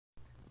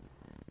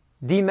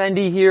D.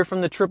 Mendy here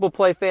from the Triple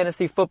Play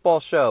Fantasy Football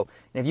Show.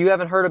 And if you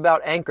haven't heard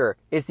about Anchor,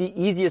 it's the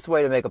easiest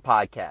way to make a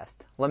podcast.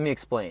 Let me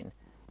explain.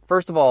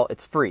 First of all,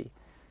 it's free.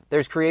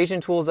 There's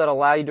creation tools that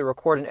allow you to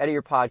record and edit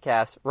your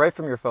podcast right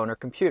from your phone or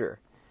computer.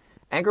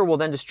 Anchor will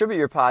then distribute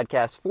your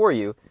podcast for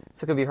you,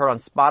 so it can be heard on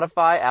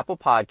Spotify, Apple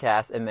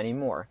Podcasts, and many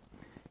more.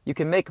 You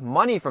can make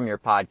money from your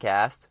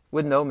podcast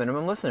with no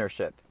minimum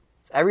listenership.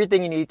 It's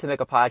everything you need to make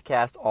a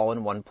podcast all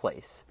in one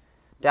place.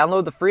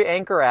 Download the free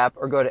Anchor app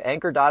or go to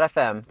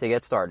anchor.fm to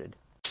get started.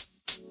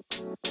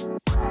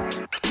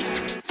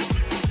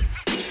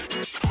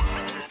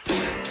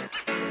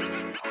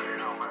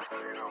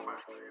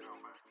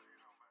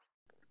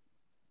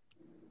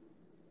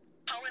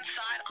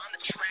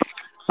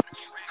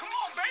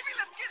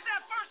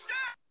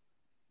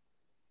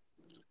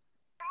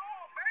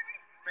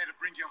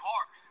 Bring your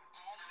heart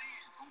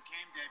on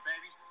game day,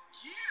 baby.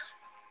 Yeah.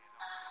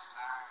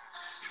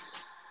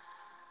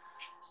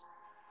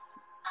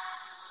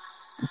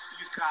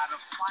 You gotta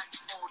fight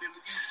for them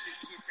beaches,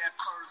 get that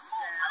first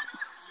down.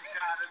 You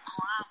gotta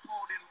grind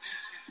for them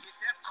beaches, get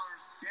that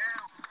first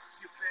down.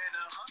 You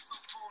better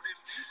hustle for them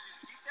beaches,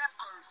 get that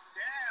first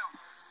down.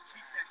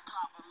 Keep that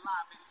drive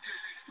alive until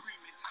they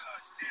screaming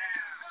touchdown.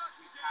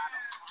 You gotta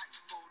fight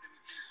for them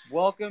beaches.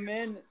 Welcome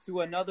in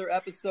to another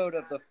episode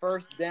of the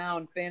First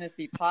Down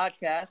Fantasy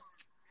Podcast.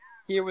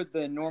 Here with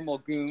the normal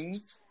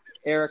goons,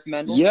 Eric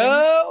Mendelson.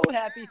 Yo,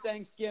 happy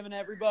Thanksgiving,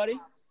 everybody.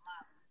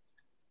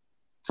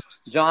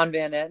 John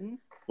Van Etten.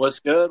 What's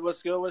good,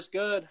 what's good, what's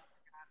good?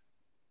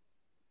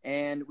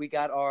 And we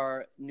got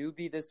our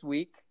newbie this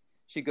week.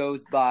 She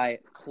goes by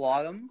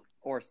Claudum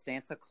or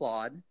Santa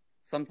Claude,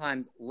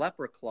 sometimes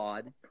Leper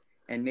Claude,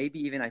 and maybe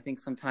even, I think,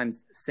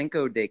 sometimes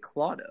Cinco de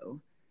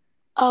Claudo.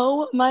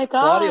 Oh my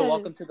God. Claudia,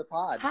 welcome to the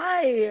pod.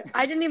 Hi.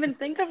 I didn't even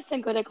think of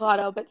Cinco de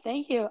Claudo, but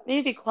thank you.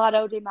 Maybe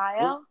Claudo de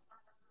Mayo.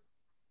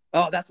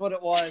 Oh, that's what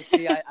it was.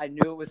 See, I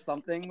knew it was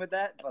something with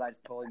that, but I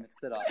just totally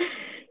mixed it up.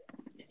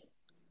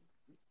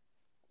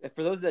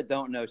 For those that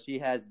don't know, she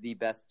has the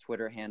best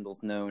Twitter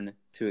handles known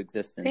to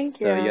existence. Thank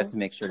So you. you have to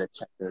make sure to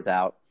check those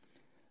out.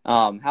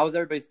 How was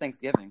everybody's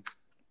Thanksgiving?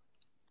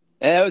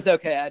 It was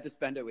okay. I had to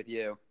spend it with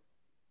you.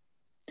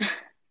 So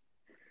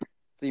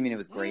you mean it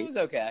was It great? was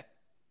okay.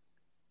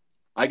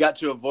 I got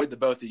to avoid the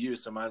both of you,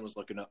 so mine was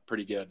looking up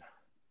pretty good.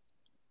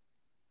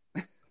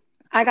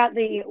 I got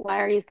the why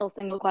are you still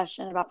single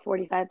question about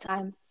 45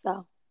 times.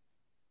 So,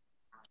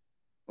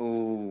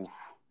 Ooh.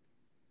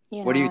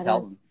 you What do know you how tell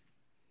it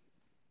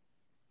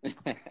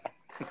them?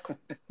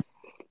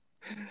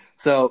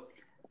 So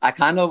I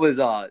kind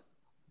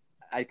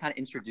of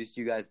introduced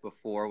you guys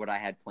before what I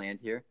had planned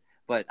here,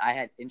 but I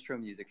had intro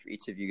music for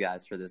each of you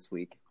guys for this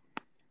week.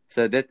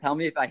 So tell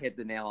me if I hit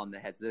the nail on the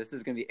head. So this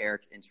is going to be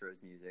Eric's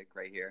intros music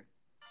right here.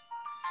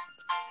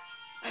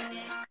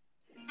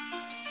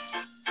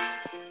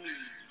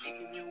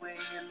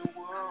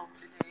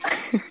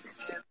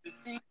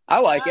 I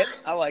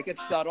like it.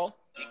 Subtle.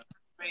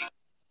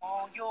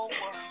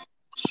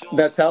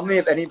 Now tell me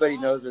if anybody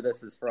knows where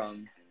this is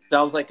from.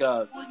 Sounds like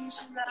a...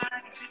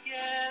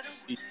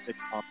 It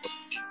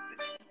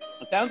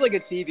sounds like a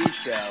TV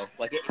show,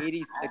 like an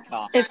 80s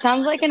sitcom. It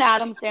sounds like an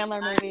Adam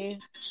Sandler movie.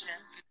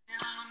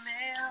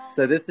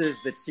 So this is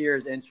the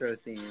Cheers intro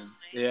theme.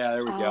 Yeah,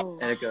 there we go. Oh.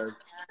 And it goes,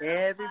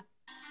 it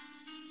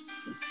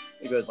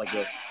goes like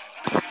this.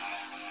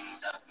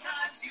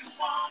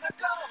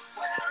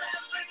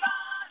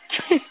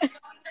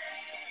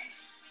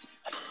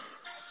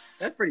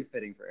 That's pretty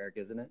fitting for Eric,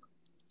 isn't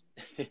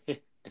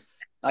it?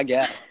 I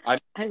guess. I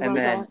And love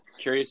then- that.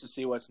 Curious to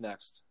see what's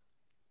next.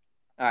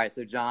 All right,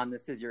 so John,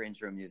 this is your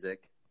intro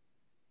music.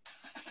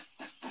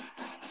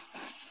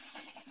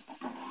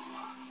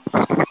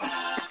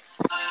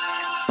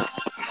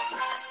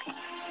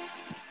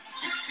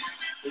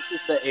 This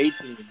is the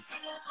A-Team.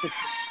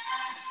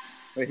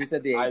 Wait, who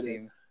said the I A did.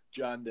 team?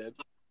 John did.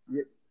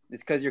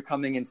 It's because you're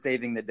coming and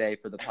saving the day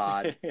for the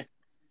pod.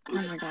 Oh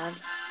my God.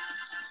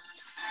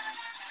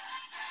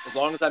 As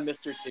long as I'm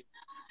Mr. T.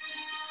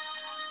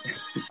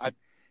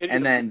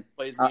 And then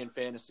plays me in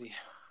fantasy.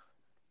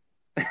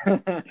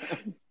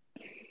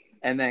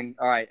 And then,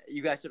 all right,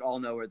 you guys should all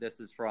know where this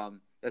is from.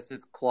 This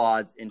is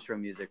Claude's intro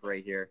music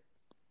right here.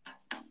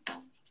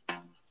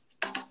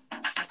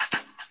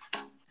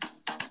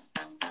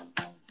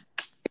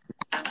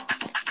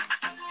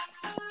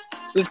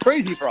 This is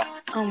crazy frog.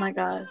 Oh my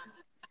God.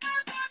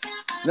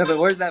 No, but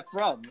where's that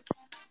from?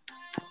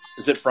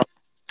 Is it from?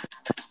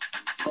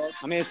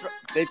 I mean,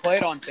 they play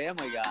it on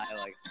Family Guy.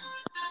 Like,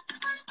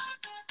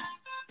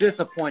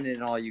 Disappointed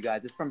in all you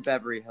guys. It's from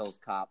Beverly Hills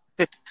Cop.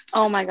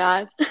 Oh my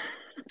God.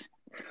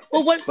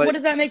 Well, what But-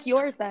 does that make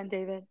yours then,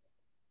 David?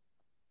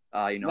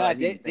 I didn't even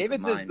think of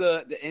David's is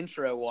mine. the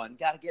intro one.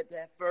 Got to get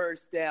that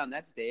first down.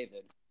 That's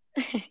David.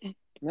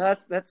 No,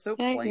 that's so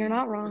Hey, plain. you're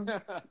not wrong.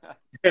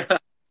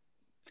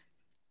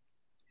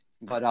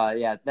 But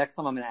yeah, next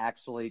time I'm gonna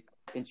actually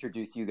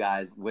introduce you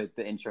guys with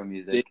the intro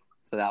music.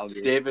 So that would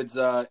be David's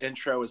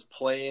intro is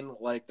plain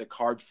like the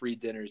carb-free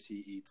dinners he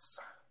eats.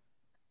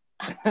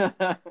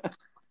 Yeah,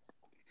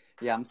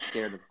 I'm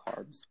scared of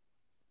carbs.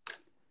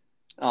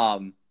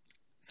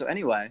 So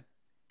anyway,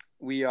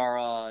 we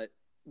are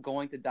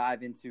going to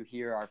dive into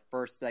here our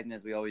first segment,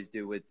 as we always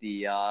do, with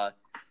the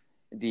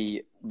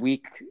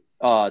week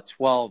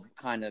 12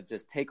 kind of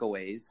just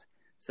takeaways.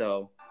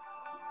 So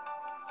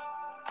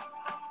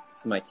this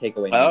is my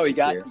takeaway. Oh, you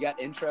got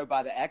intro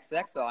by the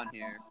XX on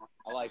here.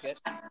 I like it.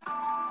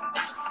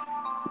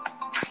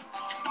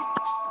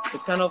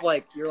 It's kind of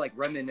like you're like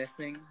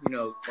reminiscing,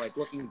 like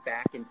looking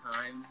back in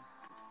time.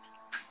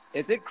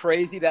 Is it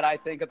crazy that I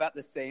think about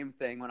the same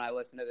thing when I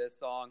listen to this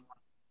song?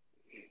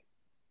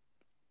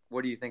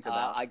 What do you think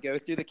about? I go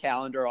through the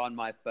calendar on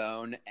my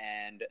phone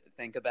and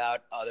think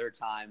about other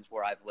times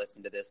where I've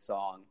listened to this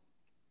song.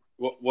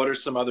 What are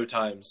some other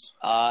times?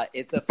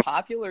 It's a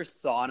popular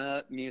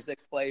sauna music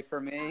play for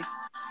me.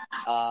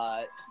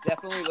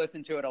 Definitely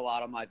listen to it a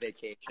lot on my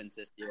vacations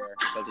this year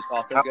because it's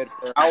also good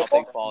for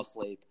helping fall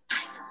asleep.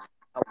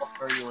 How long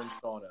are you in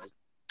saunas?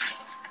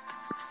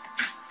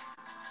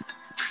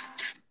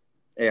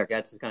 Eric,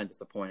 that's kind of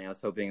disappointing. I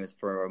was hoping it was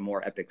for a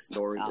more epic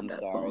story than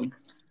that sorry.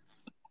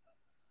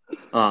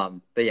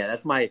 song. But yeah,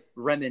 that's my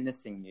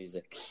reminiscing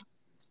music.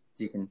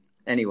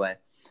 Anyway,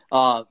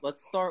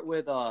 let's start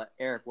with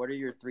Eric. What are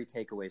your 3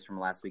 takeaways from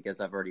last week? As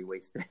I've already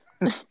wasted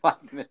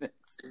 5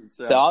 minutes.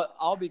 So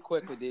I'll be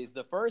quick with these.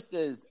 The first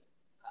is,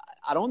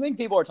 I don't think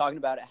people are talking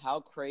about it,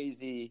 how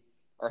crazy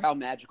or how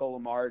magical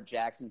Lamar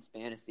Jackson's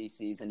fantasy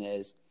season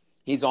is.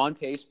 He's on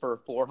pace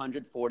for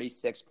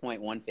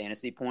 446.1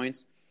 fantasy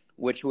points,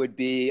 which would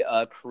be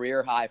a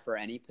career high for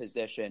any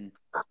position.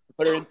 To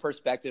put it in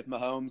perspective,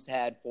 Mahomes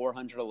had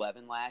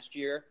 411 last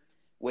year,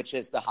 which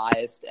is the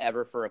highest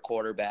ever for a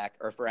quarterback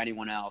or for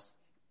anyone else.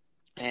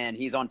 And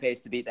he's on pace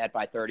to beat that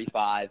by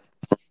 35.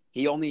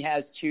 He only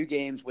has 2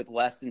 games with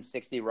less than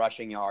 60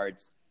 rushing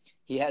yards.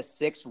 He has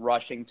 6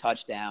 rushing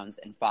touchdowns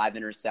and 5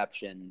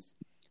 interceptions.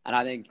 And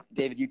I think,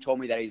 David, you told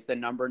me that he's the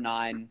number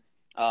 9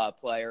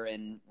 player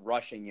in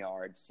rushing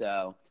yards.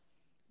 So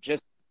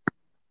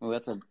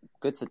that's a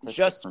good statistic.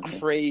 Just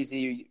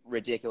crazy,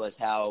 ridiculous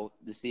how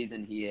the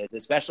season he is,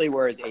 especially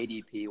where his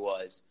ADP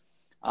was.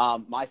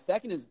 My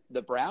second is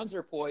the Browns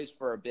are poised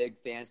for a big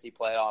fantasy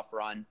playoff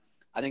run.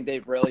 I think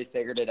they've really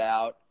figured it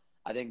out.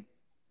 I think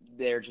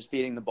they're just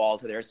feeding the ball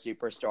to their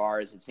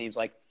superstars. It seems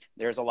like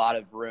there's a lot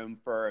of room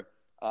for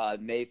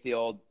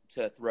Mayfield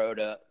to throw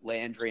to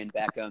Landry and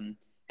Beckham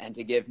and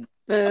to give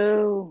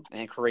Boo.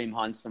 and Kareem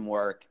Hunt some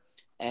work.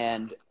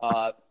 And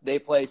they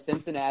play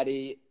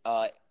Cincinnati,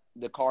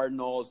 the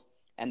Cardinals,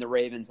 and the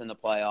Ravens in the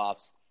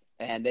playoffs.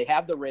 And they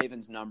have the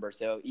Ravens number.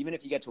 So even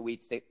if you get to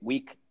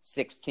week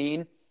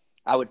 16,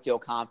 I would feel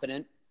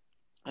confident.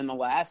 And the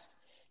last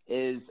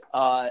is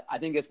I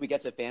think as we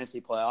get to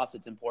fantasy playoffs,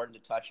 it's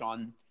important to touch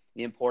on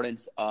the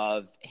importance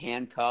of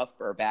handcuff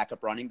or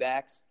backup running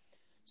backs.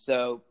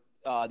 So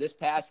this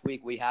past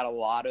week, we had a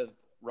lot of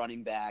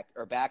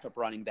backup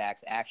running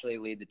backs actually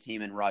lead the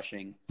team in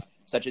rushing,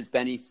 such as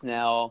Benny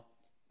Snell,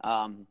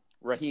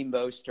 Raheem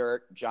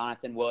Mostert,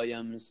 Jonathan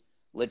Williams,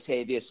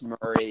 Latavius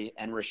Murray,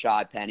 and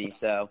Rashad Penny.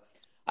 So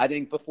I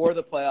think before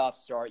the playoffs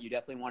start, you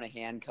definitely want to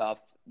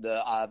handcuff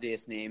the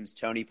obvious names,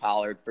 Tony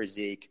Pollard for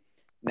Zeke,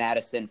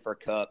 Madison for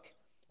Cook,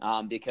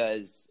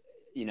 because,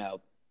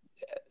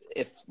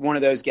 if one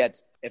of them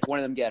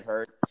get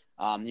hurt,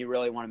 you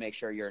really want to make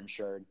sure you're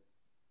insured.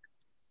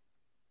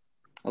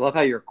 I love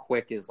how your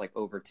quick is like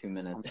over 2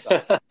 minutes.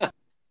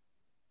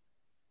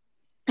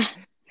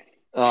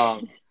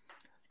 All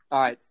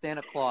right,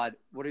 Santa Claude,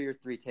 what are your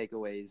 3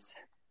 takeaways?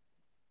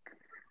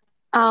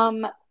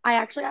 I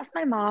actually asked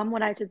my mom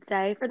what I should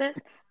say for this,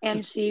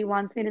 and she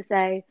wants me to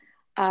say,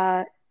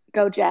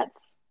 "Go Jets."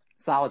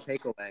 Solid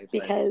takeaway.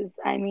 Because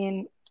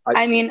the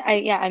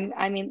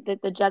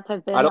Jets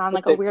have been on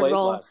like a weird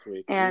roll last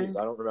week. and Jeez,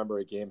 I don't remember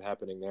a game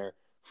happening there.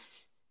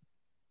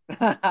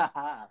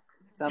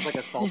 Sounds like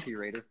a salty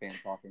Raider fan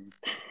talking.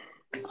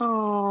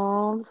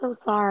 Oh, I'm so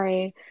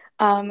sorry.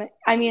 And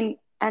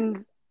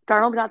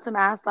Darnold got some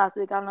ass last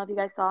week. I don't know if you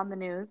guys saw on the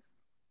news.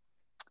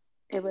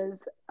 It was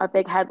a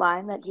big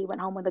headline that he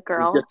went home with a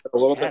girl. A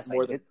little bit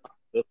more than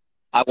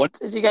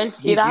Did you guys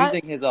see He's that?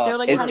 using his They were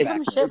like trying to give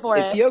him shit for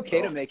Is it. he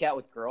okay to make out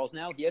with girls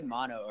now? He had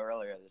mono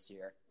earlier this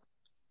year.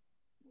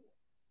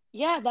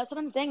 Yeah, that's what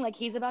I'm saying. Like,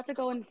 he's about to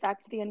go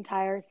infect the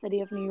entire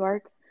city of New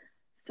York.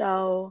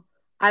 So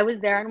I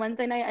was there on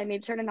Wednesday night. I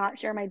made sure to not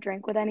share my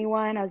drink with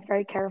anyone. I was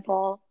very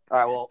careful. All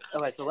right, well,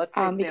 okay, so let's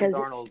say because- Sam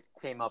Darnold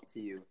came up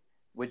to you.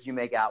 Would you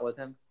make out with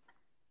him?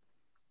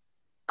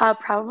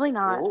 Probably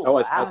not. Oh,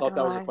 I Not thought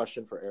that was a gonna lie.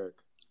 question for Eric.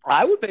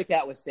 I would make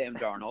that with Sam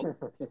Darnold.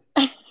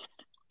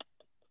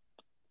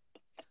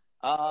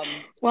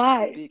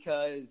 Why?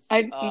 Because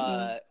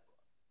mm-mm.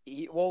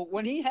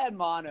 when he had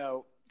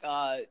mono,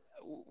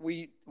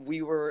 we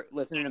were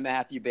listening to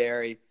Matthew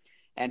Berry,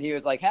 and he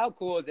was like, "How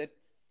cool is it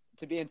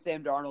to be in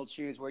Sam Darnold's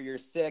shoes, where you're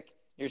sick,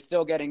 you're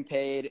still getting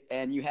paid,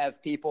 and you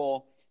have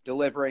people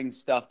delivering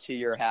stuff to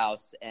your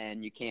house,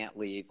 and you can't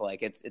leave?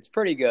 Like it's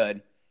pretty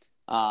good."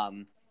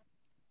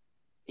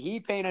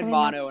 He painted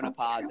mono in a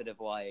positive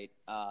light,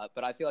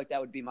 but I feel like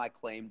that would be my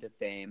claim to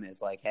fame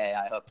is like, hey,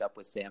 I hooked up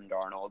with Sam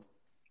Darnold.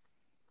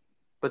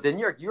 But then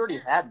you already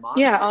had mine.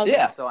 Yeah,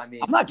 Yeah. So I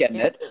mean, I'm not getting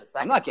you can't it. do the I'm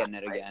second not getting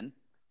time, it right? again.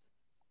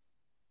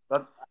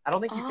 But I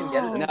don't think you can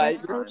get it. Oh, the that's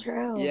second so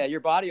time. true. Yeah,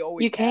 your body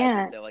always You has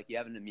can't. it, so like you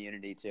have an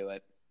immunity to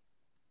it.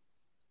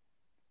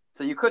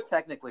 So you could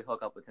technically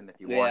hook up with him if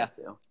you Yeah. wanted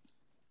to.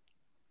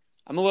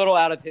 I'm a little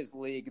out of his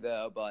league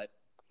though, but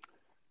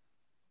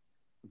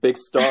Big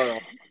star on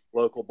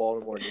local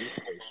Baltimore news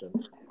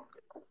station.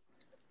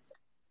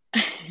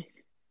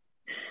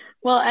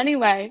 Well,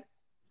 anyway,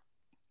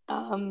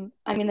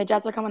 I mean, the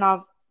Jets are coming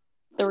off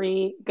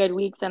 3 good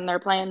weeks, and they're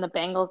playing the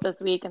Bengals this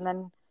week, and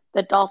then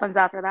the Dolphins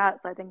after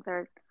that. So I think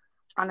they're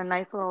on a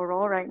nice little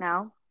roll right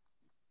now.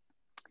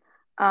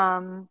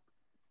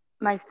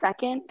 My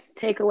second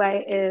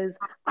takeaway is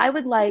I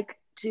would like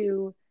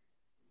to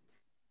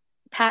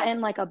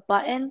patent like a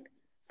button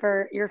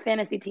for your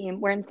fantasy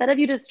team where instead of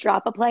you just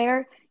drop a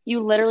player, you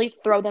literally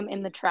throw them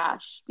in the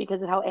trash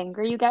because of how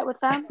angry you get with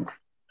them.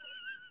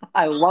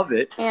 I love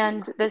it.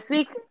 And this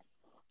week,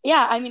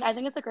 yeah, I mean, I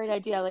think it's a great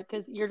idea, like,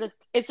 because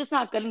it's just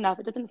not good enough.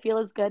 It doesn't feel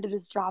as good to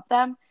just drop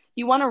them.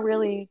 You want to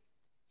really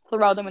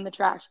throw them in the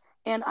trash.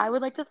 And I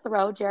would like to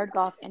throw Jared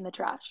Goff in the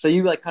trash. So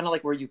you like kind of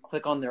like where you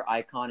click on their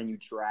icon and you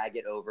drag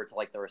it over to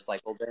like the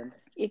recycle bin.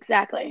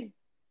 Exactly.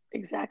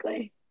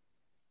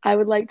 I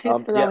would like to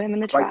throw him in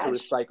the like trash. to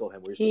recycle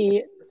him.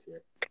 He,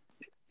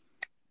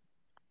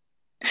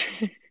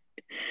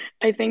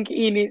 I think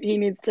he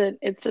needs to.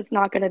 It's just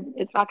not gonna.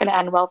 It's not gonna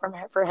end well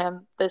for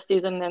him this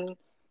season, and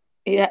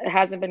it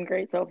hasn't been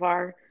great so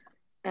far.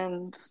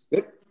 And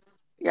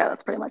yeah,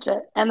 that's pretty much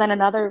it. And then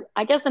another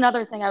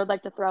thing I would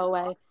like to throw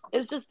away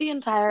is just the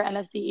entire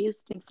NFC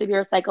East needs to be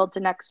recycled to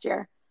next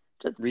year.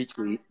 Just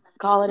Retweet.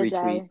 call it a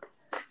Retweet.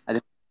 day.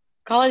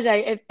 Call it a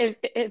day.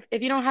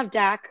 If you don't have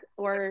Dak,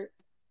 or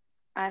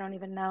I don't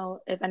even know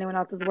if anyone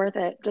else is worth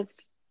it,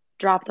 just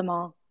drop them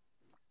all.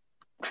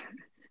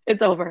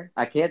 It's over.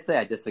 I can't say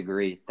I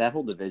disagree. That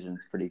whole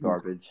division's pretty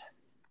garbage.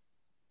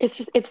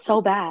 It's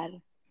so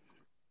bad.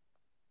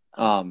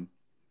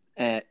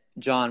 And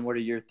John, what are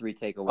your 3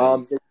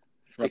 takeaways?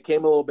 It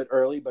came a little bit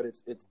early, but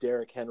it's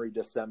Derrick Henry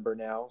December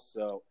now,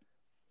 so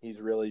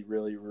he's really,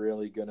 really,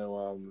 really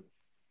gonna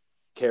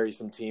carry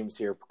some teams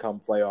here come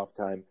playoff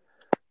time.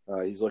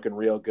 He's looking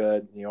real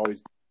good. He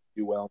always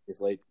do well in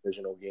these late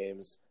divisional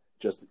games.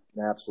 Just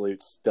an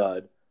absolute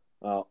stud.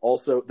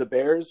 Also, the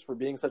Bears, for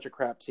being such a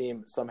crap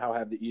team, somehow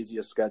have the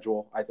easiest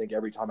schedule. I think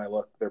every time I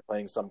look, they're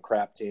playing some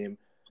crap team.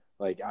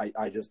 Like,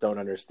 I just don't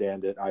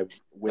understand it. I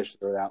wish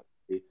they were that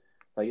lucky.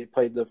 Like, they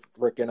played the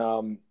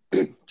freaking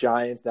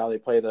Giants. Now they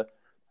play the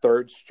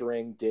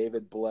third-string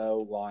David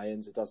Blow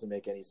Lions. It doesn't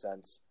make any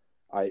sense.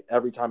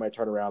 Every time I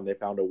turn around, they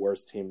found a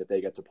worse team that they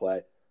get to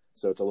play.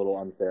 So it's a little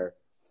unfair.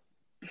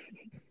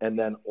 And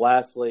then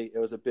lastly, it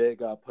was a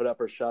big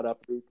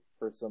put-up-or-shut-up week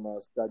for some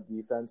stud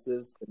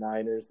defenses. The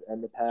Niners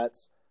and the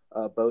Pats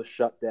both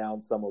shut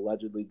down some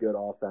allegedly good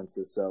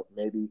offenses. So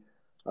maybe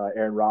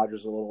Aaron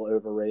Rodgers a little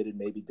overrated.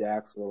 Maybe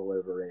Dak's a little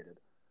overrated.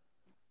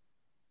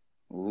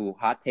 Ooh,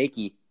 hot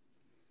takey.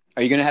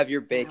 Are you going to have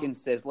your bacon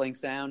sizzling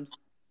sound?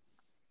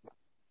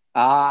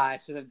 I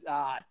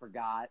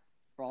forgot.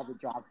 For all the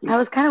drops. I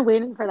was kind of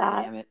waiting for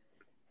that. Damn it.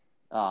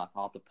 I'll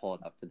have to pull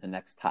it up for the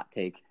next hot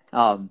take.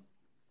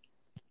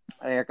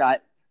 Eric,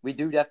 we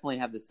do definitely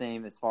have the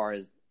same as far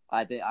as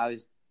I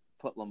always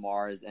put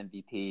Lamar as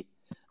MVP.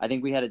 I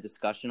think we had a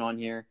discussion on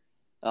here,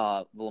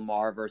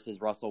 Lamar versus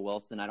Russell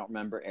Wilson. I don't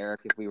remember,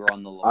 Eric, if we were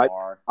on the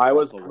Lamar. I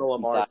was Russell on the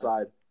Wilson Lamar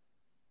side.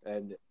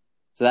 And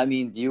so that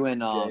means you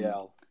and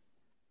JL.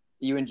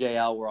 You and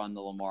JL were on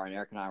the Lamar, and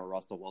Eric and I were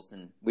Russell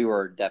Wilson. We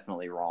were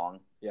definitely wrong.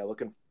 Yeah,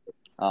 looking.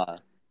 I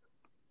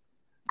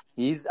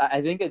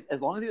think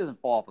as long as he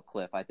doesn't fall off a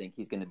cliff, I think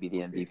he's going to be the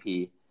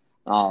MVP.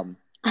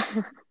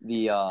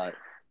 The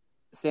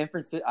San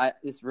Francisco,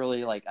 it's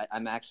really like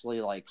I'm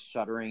actually like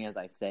shuddering as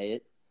I say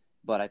it,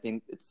 but I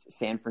think it's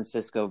San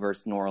Francisco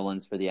versus New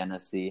Orleans for the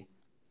NFC.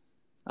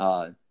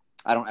 I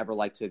don't ever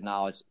like to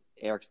acknowledge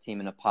Eric's team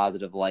in a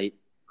positive light,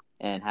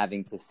 and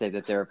having to say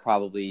that they're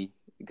probably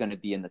going to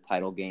be in the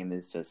title game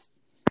is just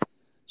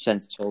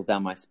sends chills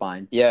down my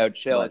spine. Yo,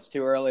 chill. It's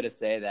too early to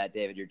say that,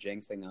 David. You're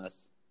jinxing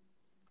us.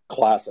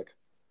 Classic.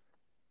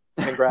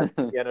 Congrats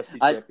on the NFC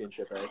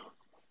Championship, Eric.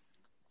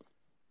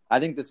 I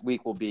think this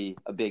week will be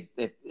a big –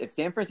 if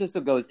San Francisco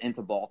goes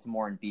into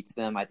Baltimore and beats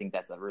them, I think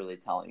that's a really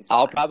telling sign.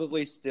 I'll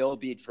probably still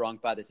be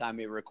drunk by the time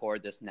we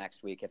record this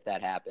next week if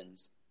that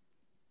happens.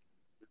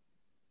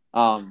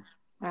 Wow.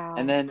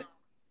 And then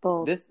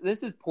Bold. this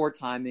is poor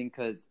timing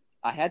because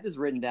I had this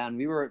written down.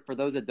 For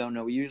those that don't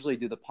know, we usually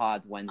do the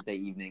pods Wednesday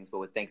evenings, but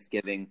with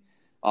Thanksgiving,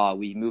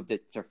 we moved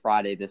it to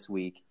Friday this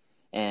week.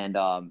 And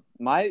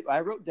I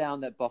wrote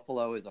down that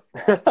Buffalo is a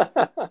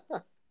fraud.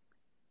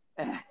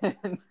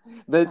 And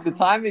the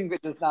timing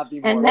could just not be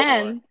more. And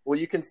then, well,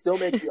 you can still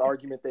make the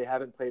argument they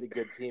haven't played a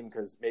good team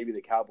because maybe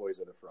the Cowboys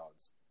are the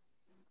frauds.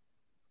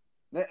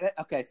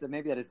 Okay, so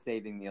maybe that is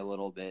saving me a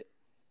little bit.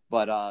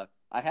 But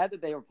I had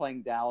that they were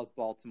playing Dallas,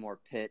 Baltimore,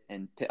 Pitt,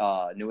 and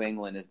New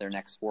England as their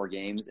next 4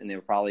 games, and they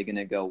were probably going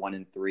to go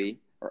 1-3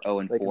 or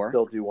 0-4. They can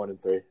still do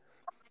 1-3.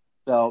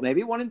 So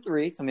maybe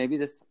 1-3. So maybe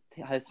his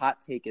hot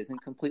take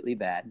isn't completely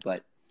bad,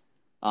 but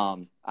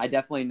I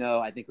definitely know.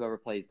 I think whoever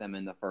plays them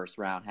in the first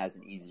round has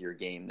an easier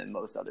game than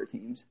most other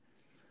teams.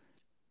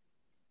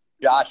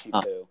 Joshy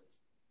Poo.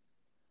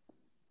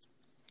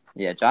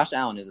 Yeah, Josh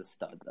Allen is a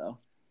stud though.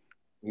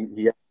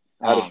 He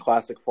had his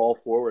classic fall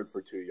forward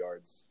for 2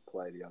 yards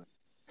play the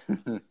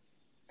other.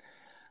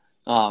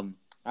 All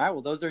right.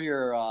 Well, those are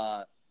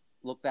your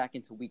look back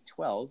into Week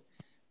 12.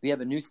 We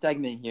have a new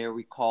segment here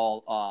we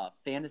call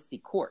Fantasy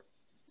Court.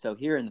 So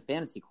here in the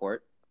Fantasy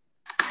Court.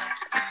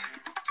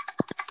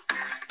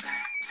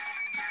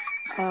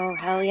 Oh,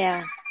 hell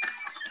yeah.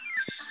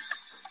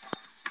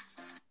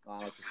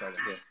 Let's just start it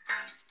here.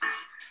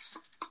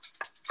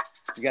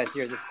 You guys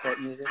hear this court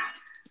music?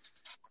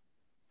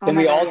 Oh Can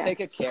my we God, all yeah. take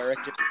a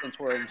character since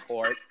we're in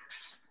court?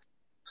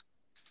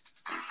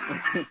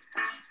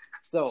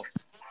 So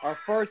our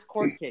first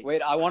court case.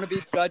 Wait, I want to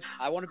be Judge.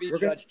 I want to be We're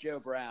gonna- Judge Joe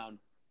Brown.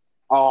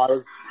 Oh, I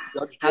was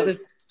Judge How Joe-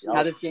 this I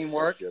how was this game Judge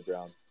works? Joe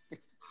Brown.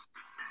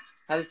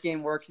 How this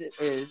game works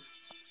is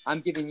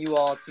I'm giving you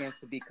all a chance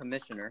to be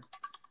commissioner.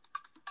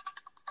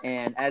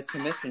 And as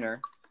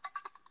commissioner,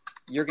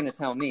 you're going to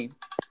tell me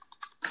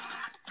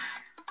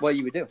what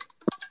you would do.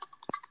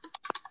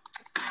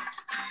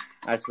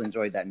 I just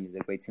enjoyed that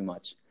music way too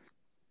much.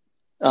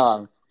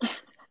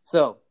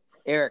 So,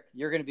 Eric,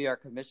 you're going to be our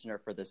commissioner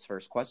for this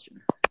first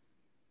question.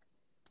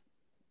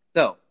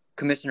 So,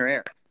 Commissioner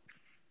Eric.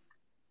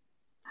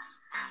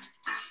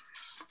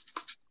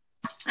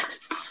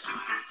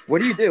 What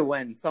do you do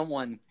when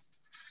someone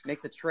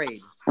makes a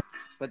trade,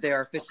 but they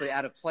are officially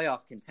out of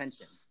playoff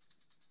contention?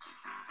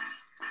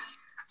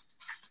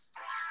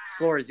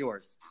 Floor is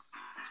yours.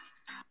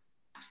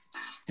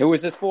 Who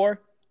was this for?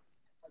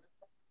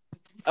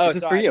 Oh, This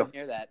is sorry, for you. I didn't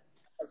hear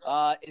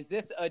that. Is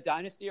this a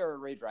dynasty or a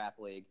redraft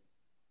league?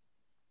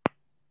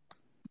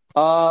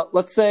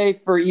 Let's say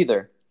for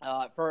either.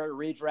 For a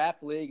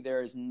redraft league,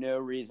 there is no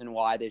reason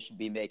why they should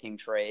be making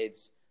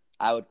trades.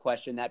 I would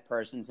question that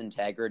person's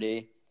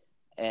integrity.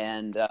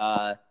 And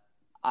I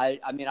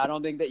mean, I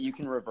don't think that you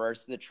can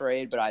reverse the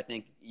trade, but I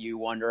think you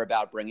wonder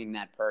about bringing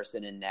that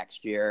person in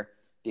next year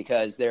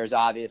because there's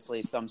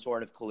obviously some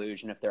sort of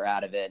collusion if they're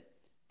out of it,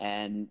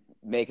 and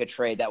make a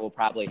trade that will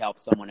probably help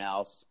someone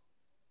else.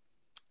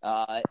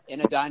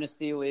 In a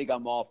dynasty league,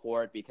 I'm all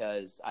for it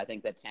because I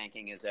think that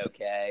tanking is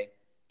okay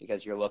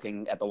because you're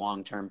looking at the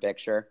long-term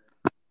picture.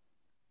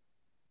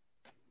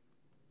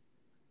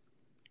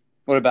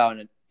 What about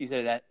it? You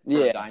said that for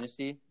Yeah. a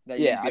dynasty? That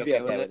you'd Yeah, I'd be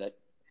okay with it.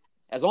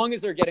 As long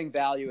as they're getting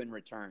value in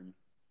return.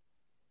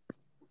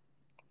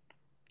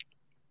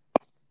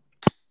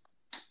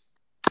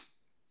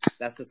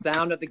 That's the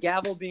sound of the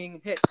gavel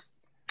being hit.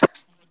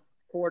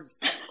 Court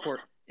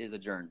is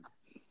adjourned.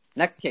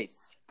 Next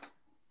case.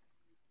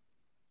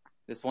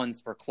 This one's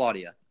for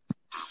Claudia.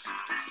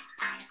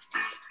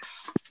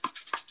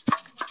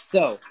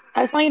 So,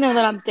 I just want you to know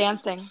that I'm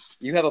dancing.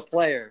 you have a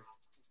player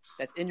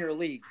that's in your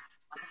league,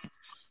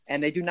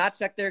 and they do not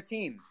check their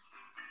team.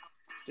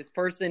 This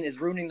person is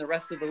ruining the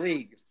rest of the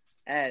league,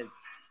 as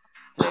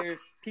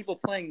people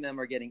playing them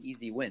are getting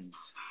easy wins.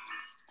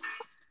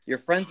 You're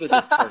friends with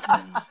this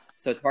person,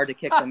 so it's hard to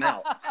kick them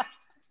out.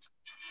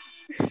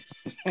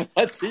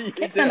 What do you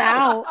Kick do? them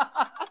out.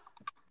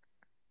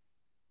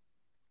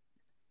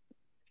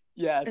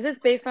 Yes. Is this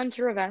based on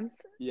true events?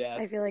 Yes.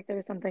 I feel like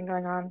there's something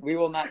going on. We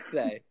will not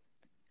say.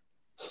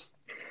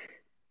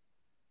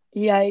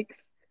 Yikes.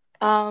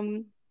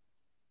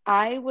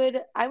 I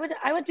would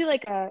do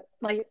like a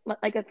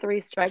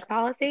 3-strike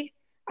policy.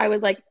 I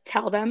would like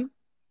tell them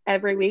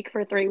every week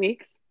for 3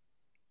 weeks,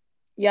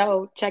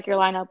 yo, check your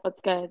lineup, what's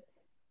good.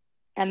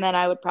 And then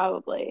I would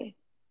probably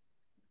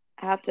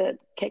have to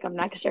kick them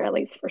next year at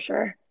least for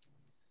sure.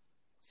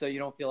 So you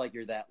don't feel like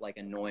you're that like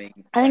annoying. I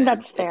think friend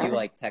that's If fair. you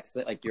like text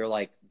it, like you're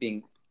like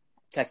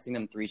texting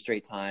them 3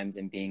 straight times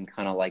and being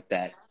kind of like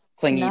that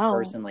clingy No.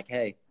 person, like,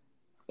 hey,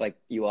 like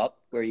you up?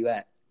 Where you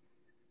at?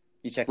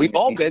 You check. We've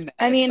all been there.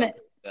 I mean, at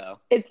some point,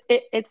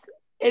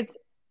 though.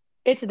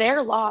 it's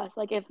their loss.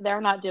 Like if they're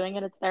not doing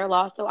it, it's their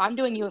loss. So I'm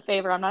doing you a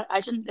favor.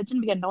 It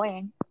shouldn't be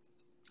annoying,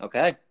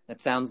 Okay,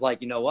 that sounds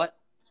like, you know what?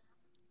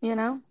 you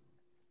know?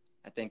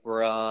 I think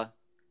we're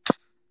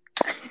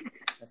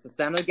that's the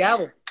sound of the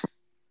gavel.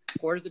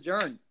 Court is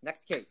adjourned.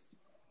 Next case.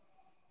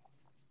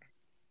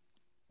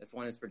 This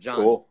one is for John.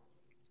 Cool.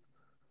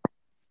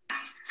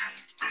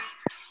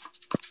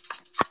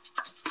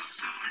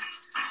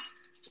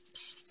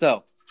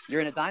 So,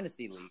 you're in a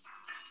dynasty league.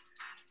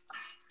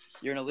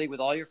 You're in a league with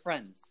all your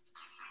friends.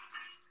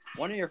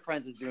 One of your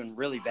friends is doing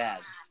really bad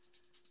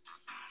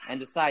and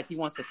decides he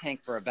wants to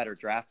tank for a better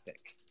draft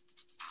pick.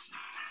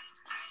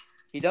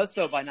 He does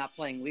so by not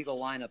playing legal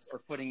lineups or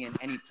putting in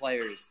any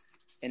players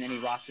in any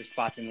roster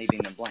spots and leaving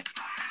them blank.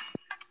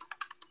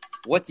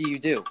 What do you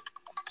do?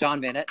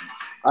 John Van Etten.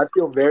 I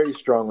feel very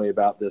strongly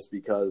about this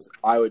because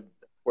I would,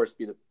 of course,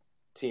 be the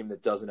team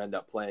that doesn't end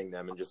up playing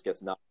them and just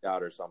gets knocked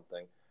out or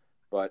something.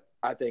 But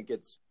I think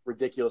it's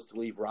ridiculous to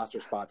leave roster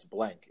spots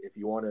blank. If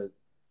you want to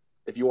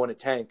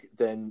tank,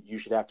 then you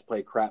should have to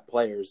play crap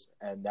players,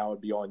 and that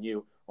would be on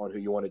you. on who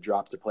you want to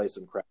drop to play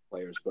some crack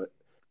players. But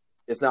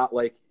it's not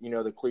like,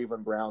 the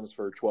Cleveland Browns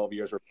for 12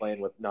 years were playing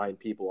with 9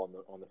 people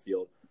on the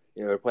field.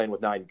 They're playing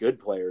with 9 good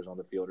players on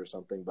the field or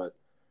something, but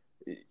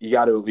you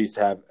got to at least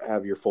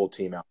have your full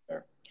team out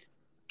there.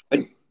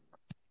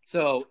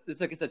 So this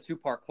is, like I said,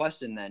 2-part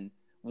question then.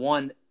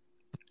 One,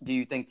 do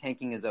you think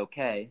tanking is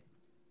okay?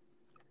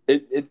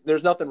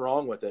 There's nothing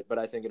wrong with it, but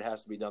I think it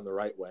has to be done the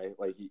right way.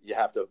 Like, you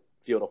have to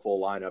field a full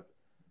lineup,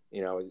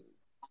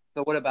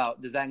 So what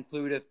about, does that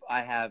include if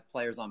I have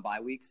players on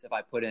bye weeks? If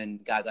I put in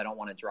guys I don't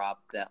want to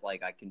drop that,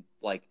 like, I can,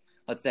 like,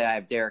 let's say I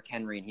have Derrick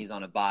Henry and he's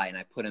on a bye and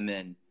I put him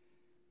in,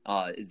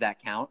 does that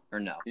count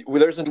or no? Well,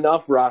 there's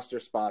enough roster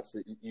spots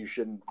that you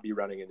shouldn't be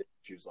running into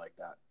issues like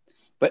that.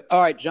 But,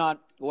 all right, John,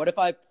 what if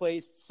I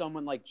placed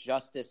someone like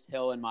Justice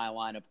Hill in my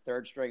lineup,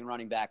 third-string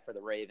running back for the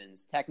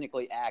Ravens,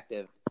 technically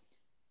active,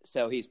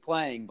 so he's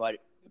playing, but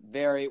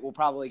will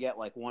probably get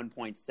like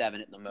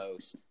 1.7 at the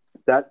most.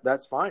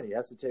 That's fine. He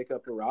has to take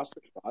up a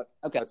roster spot.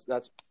 Okay.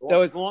 That's cool.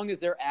 So as long as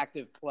they're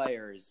active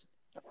players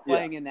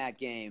playing in that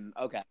game,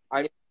 okay.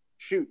 I mean,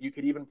 shoot, you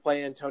could even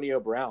play Antonio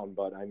Brown,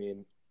 but I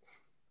mean,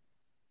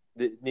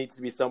 it needs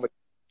to be somebody.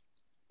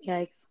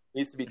 Yikes.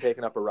 Needs to be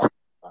taking up a roster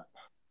spot.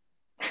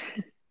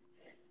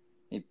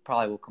 He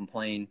probably will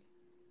complain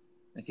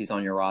if he's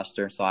on your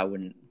roster, so I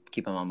wouldn't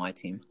keep him on my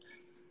team.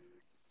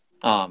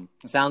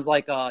 Sounds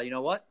like, you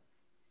know what?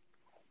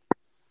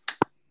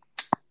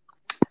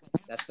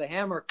 That's the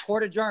hammer.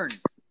 Court adjourned.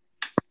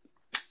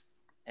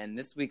 And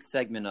this week's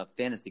segment of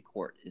Fantasy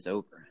Court is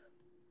over.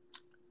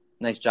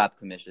 Nice job,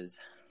 commissions.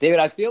 David,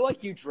 I feel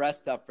like you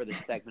dressed up for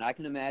this segment. I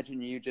can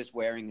imagine you just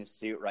wearing a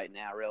suit right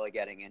now, really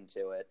getting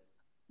into it.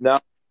 No.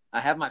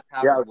 I have my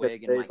powder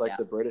wig and my he's like cap.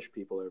 the British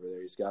people over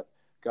there. He's got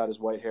his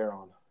white hair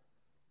on.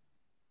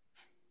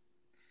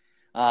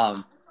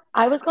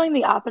 I was going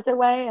the opposite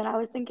way, and I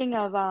was thinking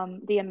of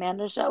the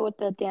Amanda Show with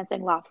the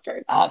dancing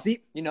lobsters. Oh,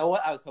 see, you know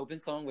what? I was hoping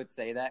someone would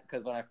say that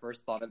because when I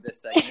first thought of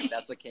this segment,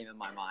 that's what came in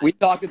my mind. We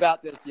talked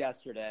about this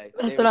yesterday.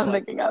 That's what I'm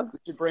thinking of. We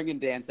should bring in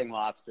dancing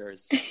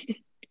lobsters.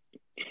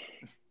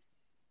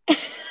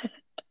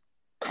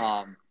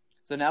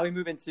 So now we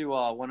move into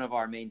one of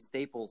our main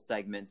staple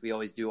segments. We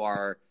always do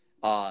our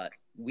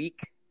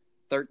Week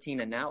 13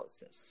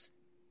 analysis.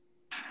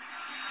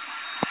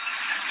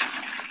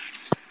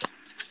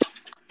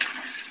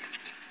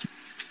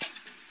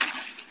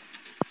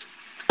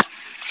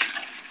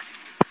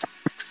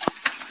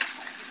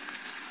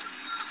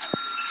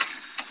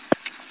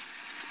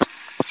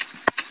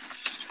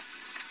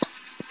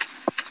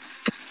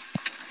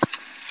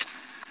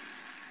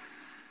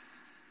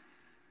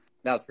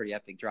 That was a pretty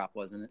epic drop,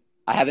 wasn't it?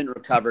 I haven't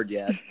recovered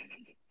yet.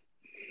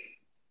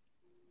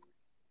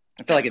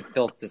 I feel like it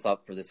built this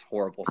up for this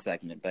horrible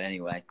segment, but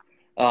anyway.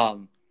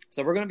 So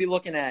we're going to be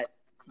looking at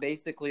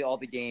basically all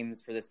the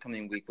games for this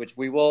coming week, which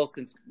we will,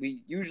 since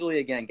we usually,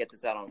 again, get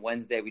this out on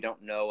Wednesday. We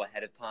don't know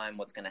ahead of time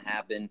what's going to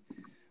happen.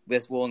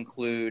 This will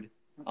include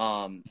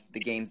the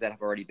games that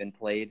have already been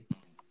played.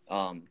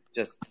 And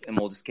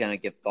we'll just kind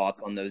of give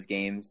thoughts on those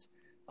games.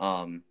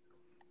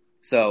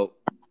 So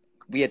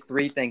we had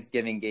 3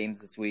 Thanksgiving games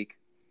this week.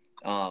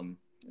 Eric,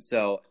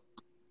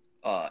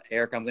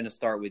 I'm going to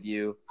start with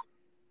you.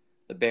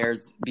 The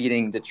Bears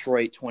beating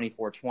Detroit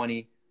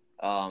 24-20.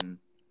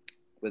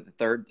 With the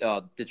third,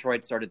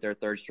 Detroit started their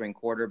third-string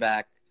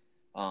quarterback.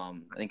 I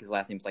think his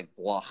last name's like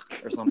Bloch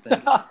or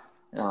something.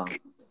 What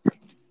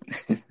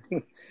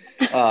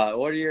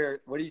do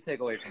you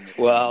take away from this?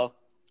 Well,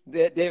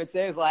 David,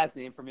 say his last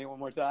name for me one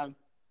more time.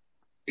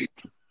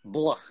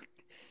 Bloch.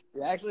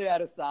 He actually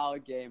had a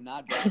solid game,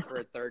 not bad for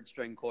a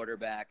third-string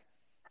quarterback.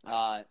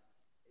 I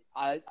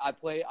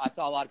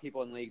saw a lot of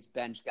people in leagues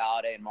bench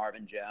Galladay and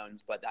Marvin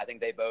Jones, but I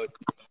think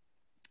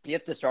you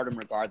have to start them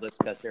regardless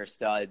because they're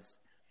studs.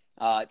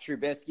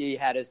 Trubisky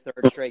had his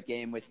third straight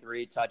game with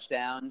 3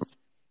 touchdowns,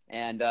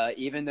 and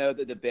even though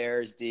the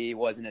Bears D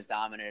wasn't as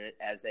dominant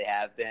as they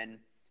have been,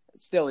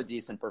 it's still a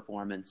decent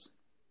performance.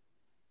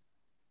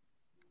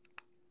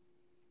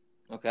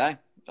 Okay.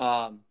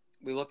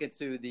 We look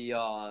into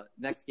the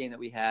next game that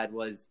we had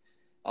was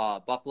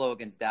Buffalo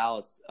against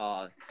Dallas.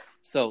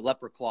 So,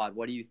 Leper Claude,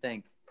 what do you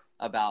think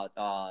about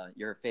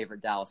your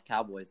favorite Dallas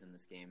Cowboys in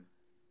this game?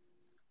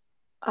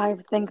 I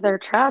think they're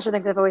trash. I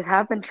think they've always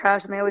have been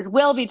trash, and they always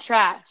will be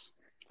trash.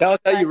 Tell us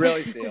how you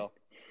really feel.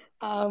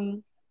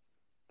 I'm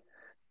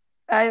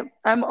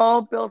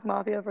all Bills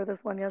Mafia for this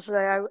one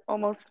yesterday. I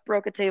almost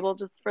broke a table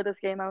just for this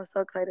game. I was so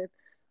excited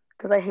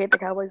because I hate the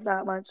Cowboys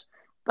that much.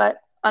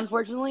 But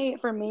unfortunately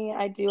for me,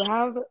 I do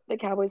have the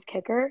Cowboys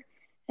kicker,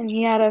 and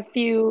he had a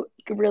few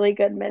really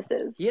good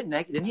misses.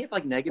 Didn't he have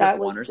like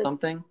 -1 or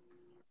something?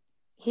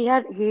 He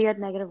had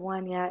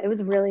 -1. Yeah, it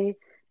was really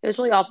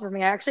awful for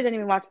me. I actually didn't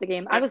even watch the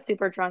game. I was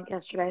super drunk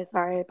yesterday.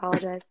 Sorry, I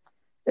apologize.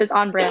 It was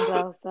on brand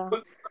though.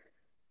 So,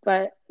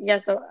 but yeah.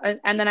 So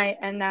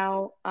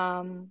now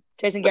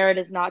Jason Garrett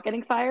is not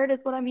getting fired, is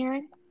what I'm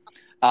hearing.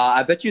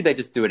 I bet you they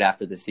just do it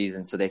after the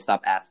season, so they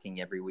stop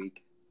asking every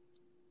week.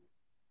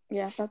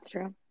 Yeah, that's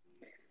true.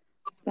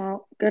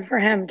 Well, good for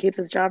him. Keeps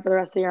his job for the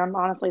rest of the year. I'm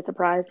honestly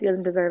surprised. He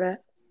doesn't deserve it.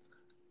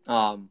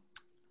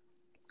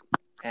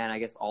 and I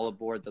guess all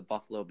aboard the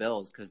Buffalo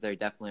Bills because they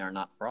definitely are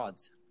not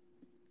frauds.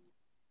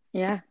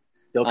 Yeah,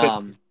 Still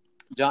could,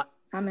 John,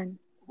 I'm in.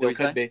 what do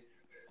still you could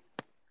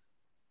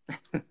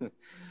say? be.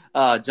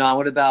 John,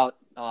 what about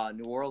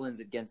New Orleans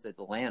against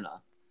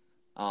Atlanta?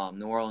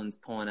 New Orleans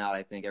pulling out.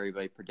 I think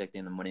everybody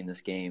predicting them winning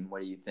this game.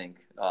 What do you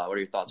think? What are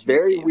your thoughts? From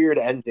Very this game? weird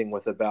ending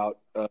with about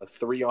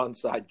 3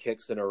 onside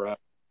kicks in a row.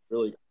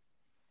 Really,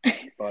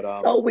 but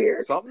So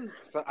weird.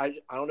 I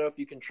don't know if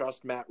you can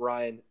trust Matt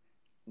Ryan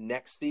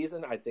next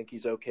season. I think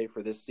he's okay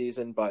for this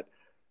season, but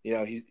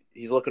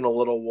he's looking a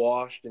little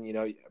washed, and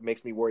it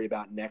makes me worry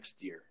about next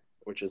year,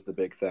 which is the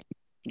big thing.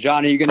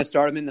 John, are you going to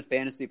start him in the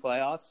fantasy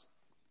playoffs?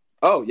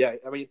 Oh yeah,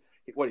 I mean,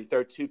 he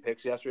threw 2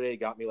 picks yesterday. He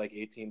got me like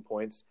 18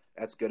 points.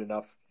 That's good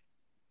enough.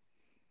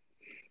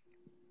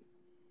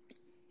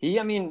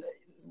 I mean,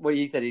 what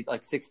he said, he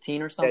like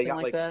 16 or something yeah, he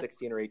got like that.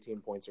 16 or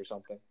 18 points or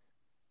something.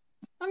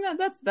 I mean,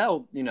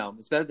 that'll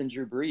it's better than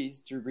Drew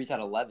Brees. Drew Brees had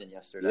 11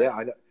 yesterday. Yeah,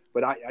 I know.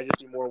 But I just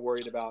be more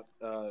worried about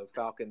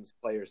Falcons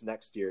players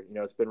next year.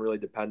 It's been really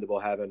dependable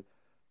having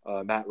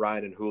Matt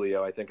Ryan and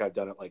Julio. I think I've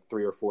done it like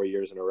 3 or 4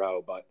 years in a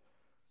row, but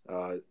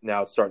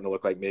now it's starting to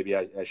look like maybe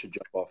I should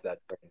jump off that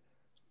train.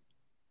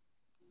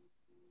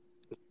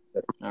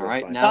 All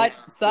right. Fine. Now,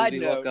 Side we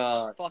note,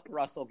 look, fuck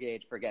Russell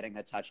Gage for getting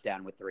a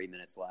touchdown with 3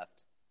 minutes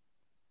left.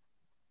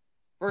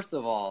 first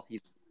of all,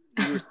 he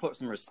was put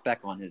some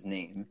respect on his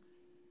name.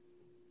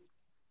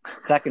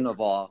 Second of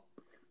all,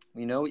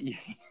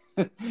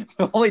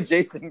 only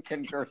Jason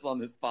can curse on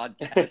this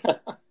podcast.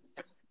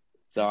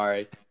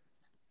 Sorry.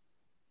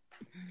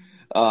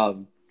 I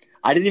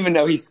didn't even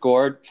know he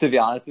scored, to be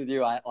honest with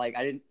you. I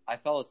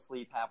fell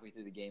asleep halfway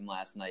through the game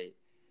last night,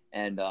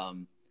 and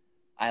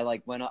I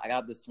got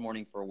up this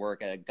morning for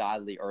work at a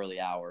godly early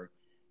hour,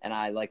 and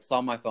I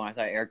saw my phone. I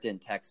saw Eric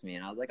didn't text me,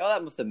 and I was like, "Oh,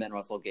 that must have meant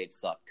Russell Gage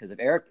sucked." Because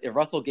if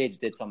Russell Gage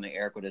did something,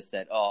 Eric would have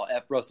said, "Oh,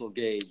 F Russell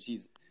Gage.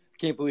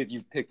 Can't believe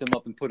you picked him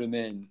up and put him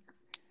in."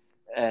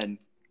 And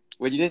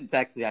when you didn't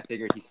text me, I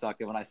figured he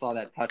sucked. And when I saw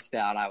that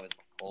touchdown, I was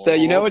So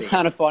what's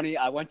kind of funny?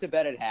 I went to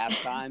bed at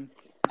halftime,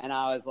 and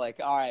I was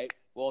like, all right,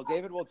 well,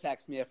 David will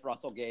text me if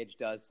Russell Gage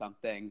does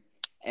something.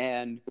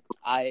 And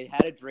I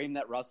had a dream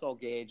that Russell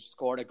Gage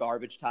scored a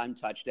garbage time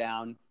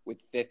touchdown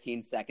with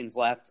 15 seconds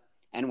left.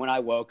 And when I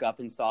woke up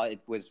and saw it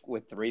was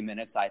with 3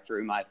 minutes, I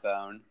threw my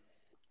phone.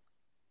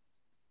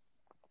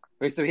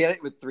 Wait, so he had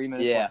it with 3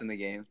 minutes Yeah. left in the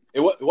game?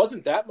 It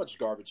wasn't that much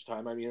garbage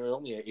time. I mean, it was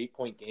only an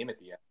 8-point game at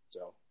the end.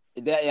 So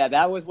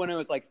That was when it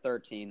was like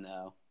 13,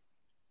 though.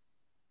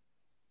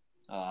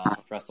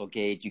 Russell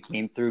Gage, you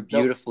came through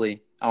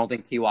beautifully. I don't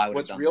think Ty would have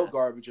what's done real that.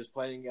 garbage is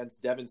playing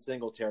against Devin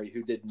Singletary,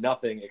 who did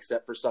nothing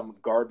except for some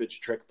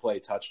garbage trick play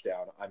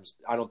touchdown. I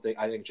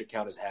think it should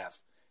count as half.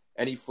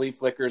 Any flea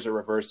flickers or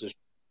reverses,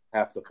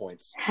 half the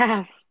points.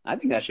 Half. I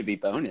think that should be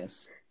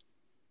bonus.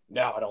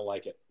 No, I don't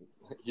like it.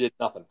 You did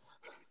nothing.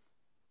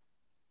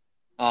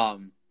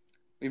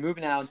 We move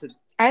now into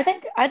I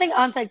think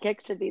onside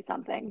kicks should be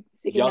something.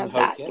 Speaking Young of Ho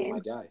that Kim, game. my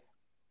guy.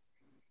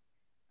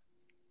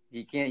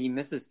 he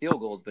misses field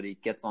goals, but he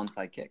gets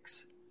onside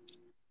kicks.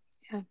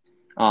 Yeah.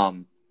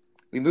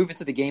 We move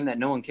into the game that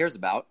no one cares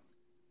about.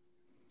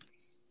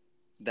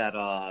 That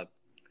I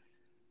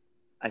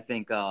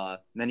think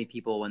many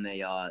people when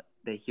they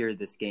hear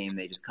this game,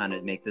 they just kind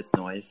of make this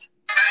noise.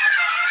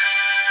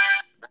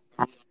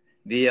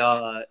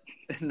 The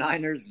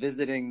Niners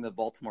visiting the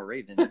Baltimore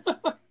Ravens.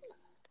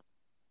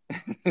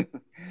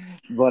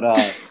 But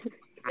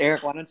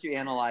Eric, why don't you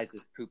analyze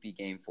this poopy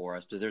game for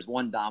us? Because there's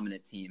one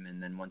dominant team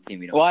and then one team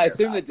we don't. Well, I care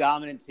assume about. the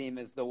dominant team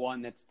is the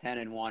one that's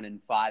 10-1 and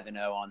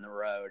 5-0 on the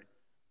road.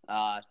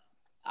 I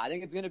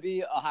think it's going to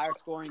be a higher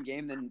scoring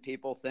game than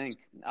people think.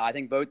 I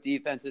think both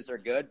defenses are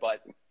good,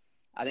 but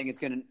I think it's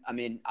going to. I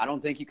mean, I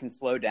don't think you can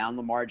slow down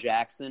Lamar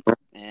Jackson,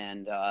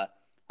 and I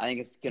think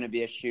it's going to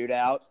be a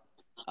shootout.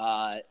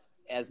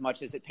 As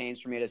much as it pains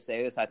for me to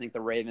say this, I think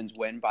the Ravens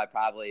win by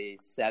probably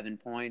 7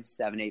 points,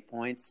 7-8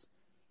 points.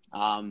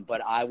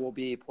 But I will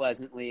be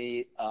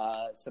pleasantly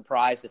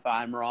surprised if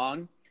I'm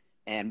wrong,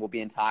 and will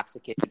be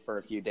intoxicated for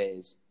a few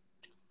days.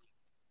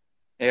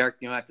 Eric,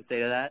 you don't have to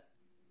say to that.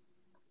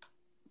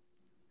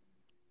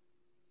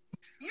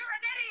 You're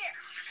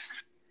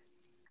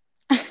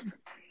an idiot.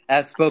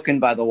 As spoken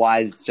by the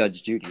wise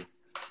Judge Judy.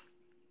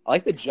 I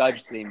like the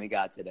Judge theme we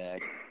got today.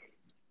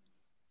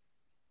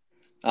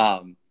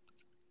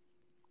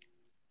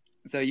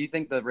 So you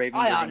think the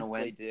Ravens I are going to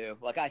honestly win? do.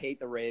 I hate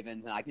the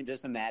Ravens, and I can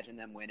just imagine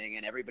them winning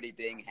and everybody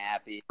being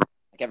happy.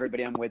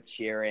 Everybody I'm with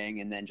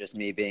cheering, and then just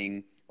me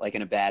being,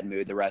 in a bad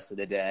mood the rest of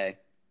the day.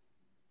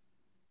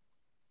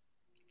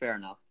 Fair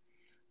enough.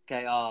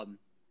 Okay, John,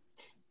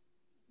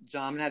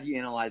 I'm going to have you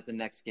analyze the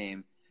next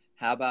game.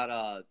 How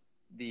about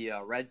the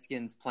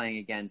Redskins playing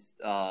against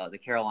the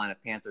Carolina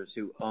Panthers,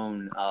 who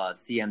own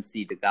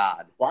CMC to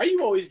God? Why are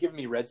you always giving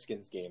me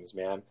Redskins games,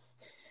 man?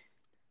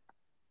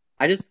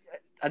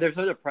 They're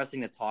so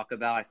depressing to talk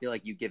about. I feel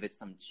like you give it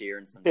some cheer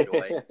and some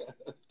joy.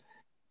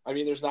 I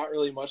mean, there's not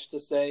really much to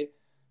say.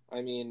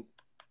 I mean,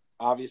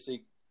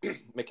 obviously,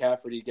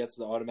 McCaffrey gets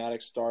the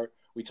automatic start.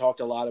 We talked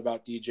a lot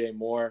about DJ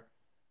Moore.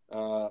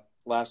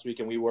 last week,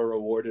 and we were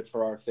rewarded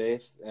for our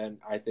faith, and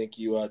I think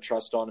you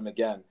trust on him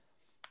again.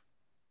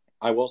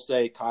 I will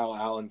say Kyle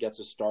Allen gets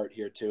a start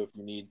here too. If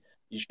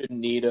you shouldn't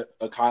need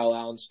a Kyle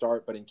Allen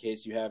start, but in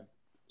case you have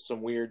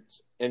some weird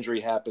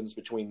injury happens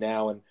between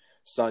now and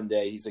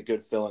Sunday, he's a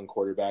good fill-in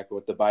quarterback. But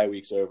with the bye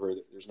weeks over,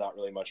 there's not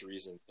really much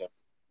reason to.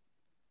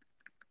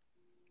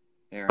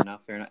 Fair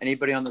enough.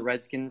 Anybody on the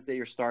Redskins that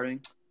you're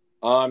starting?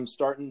 I'm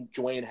starting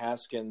Dwayne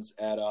Haskins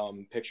at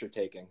picture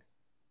taking.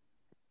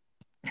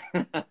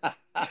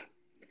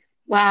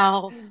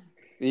 Wow.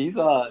 He's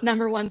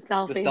Number one the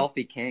selfie.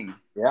 selfie king.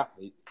 Yeah,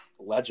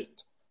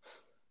 legend.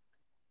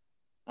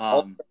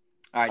 All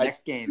right, I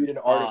next game. read an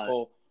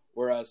article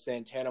where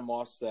Santana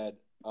Moss said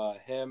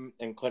him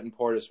and Clinton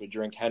Portis would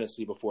drink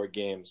Hennessy before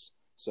games.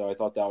 So I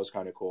thought that was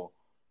kind of cool.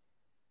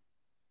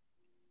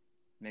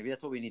 Maybe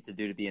that's what we need to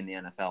do to be in the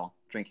NFL.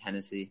 Drink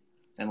Hennessy,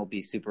 and we'll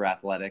be super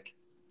athletic.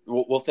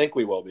 We'll think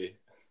we will be.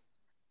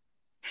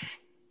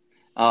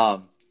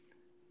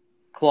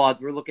 Claude,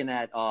 we're looking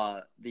at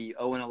the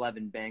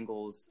 0-11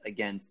 Bengals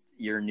against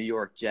your New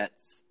York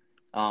Jets.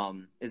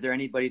 Is there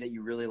anybody that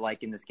you really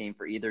like in this game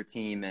for either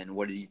team, and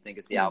what do you think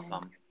is the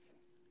outcome?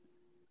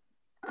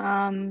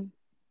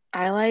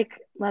 I like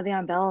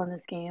Le'Veon Bell in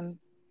this game.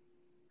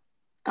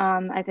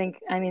 I think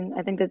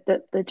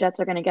that the Jets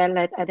are going to get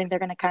it. I think they're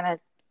going to kind of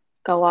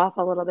go off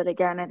a little bit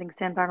again. I think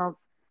Sam Darnold's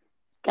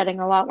getting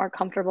a lot more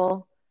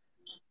comfortable,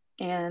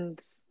 and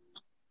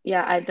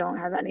yeah, I don't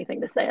have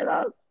anything to say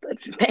about the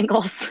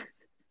Bengals.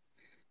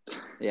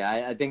 Yeah,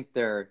 I think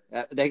the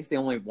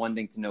only one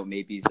thing to note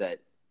maybe is that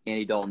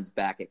Andy Dalton's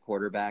back at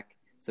quarterback,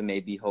 so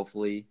maybe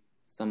hopefully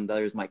some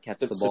others might catch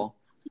the ball.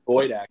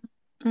 Boyd act.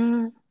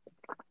 Mm.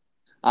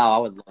 Oh, I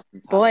would love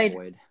some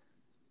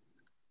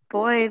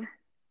Boyd.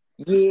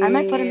 Yeah, I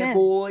might put him in.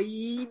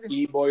 Boyd.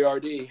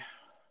 Boyardee.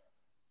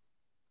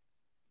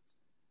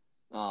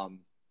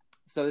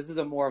 So this is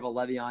more of a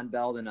Le'Veon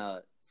Bell than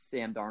a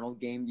Sam Darnold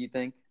game, do you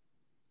think?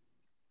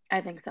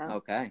 I think so.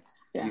 Okay.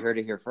 Yeah. You heard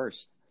it here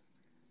first.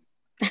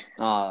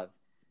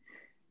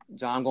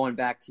 John, going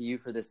back to you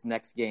for this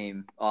next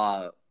game.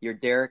 Your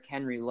Derrick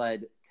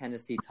Henry-led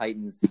Tennessee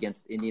Titans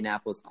against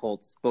Indianapolis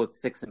Colts, both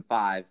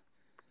 6-5.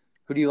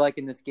 Who do you like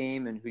in this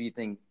game, and who do you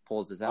think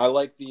pulls this out? I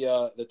like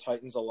the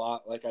Titans a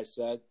lot. Like I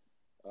said,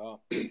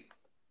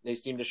 they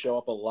seem to show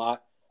up a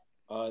lot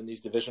in these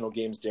divisional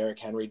games. Derrick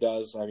Henry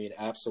does. I mean,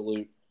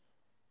 absolute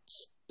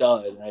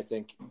stud. And I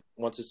think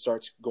once it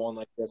starts going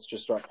like this,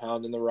 just start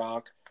pounding the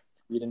rock,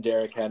 feeding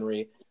Derrick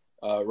Henry.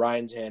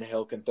 Ryan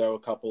Tannehill can throw a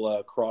couple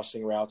of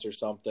crossing routes or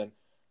something.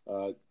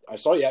 I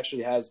saw he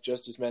actually has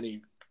just as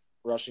many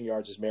rushing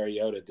yards as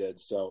Mariota did,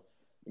 so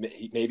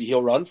maybe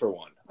he'll run for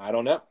one. I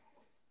don't know.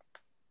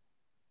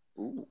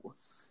 Ooh.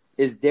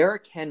 Is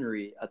Derrick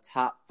Henry a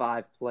top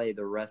 5 play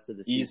the rest of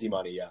the season? Easy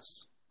money,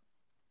 yes.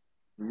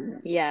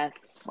 Yes.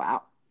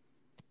 Wow.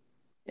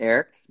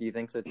 Eric, do you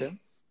think so too?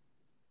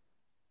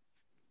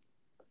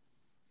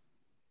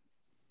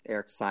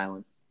 Eric's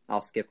silent.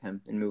 I'll skip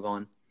him and move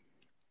on.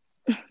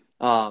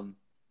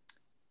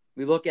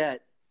 We look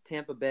at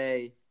Tampa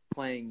Bay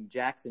playing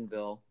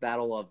Jacksonville,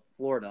 Battle of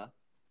Florida.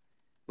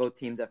 Both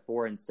teams at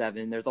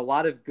 4-7. There's a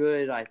lot of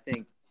good, I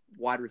think,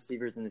 wide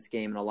receivers in this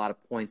game and a lot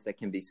of points that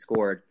can be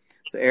scored.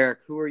 So, Eric,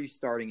 who are you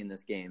starting in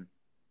this game?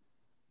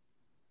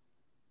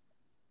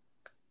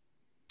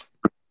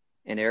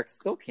 And Eric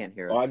still can't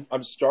hear us. Well,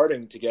 I'm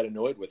starting to get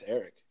annoyed with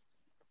Eric.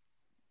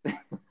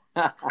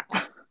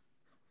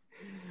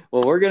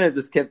 Well, we're going to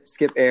just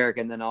skip Eric,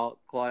 and then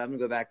Claude, I'm going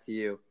to go back to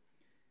you.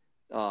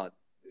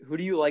 Who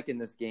do you like in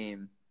this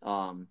game?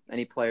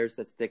 Any players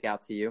that stick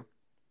out to you?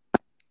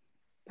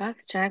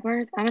 Bucks,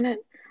 Jaguars. I'm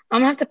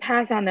gonna have to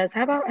pass on this.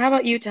 How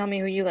about you tell me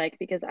who you like,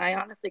 because I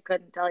honestly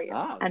couldn't tell you.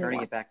 Oh, anymore.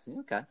 Turning it back to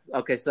you.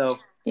 Okay. So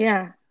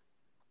yeah,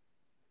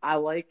 I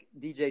like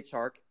DJ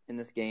Chark in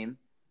this game.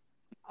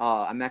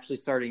 I'm actually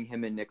starting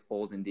him and Nick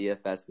Foles in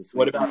DFS this week.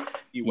 What about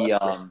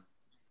Westbrook?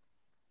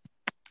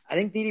 I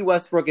think D.D.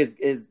 Westbrook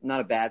is not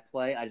a bad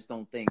play. I just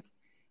don't think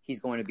he's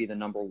going to be the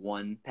number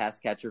 1 pass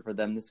catcher for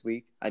them this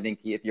week. I think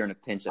if you're in a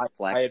pinch at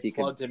flex, I had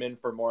plugged him in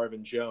for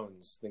Marvin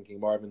Jones, thinking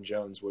Marvin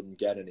Jones wouldn't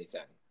get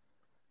anything.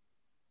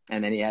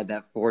 And then he had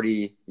that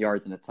 40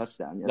 yards and a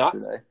touchdown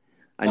yesterday.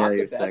 I know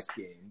you're sick.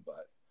 Game,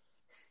 but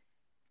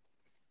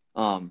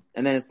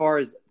and then as far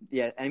as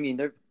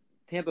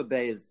Tampa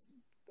Bay is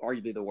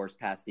arguably the worst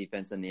pass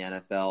defense in the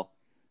NFL.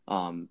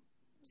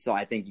 So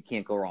I think you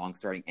can't go wrong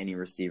starting any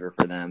receiver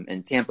for them.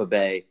 And Tampa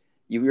Bay,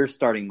 you're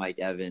starting Mike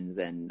Evans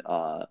and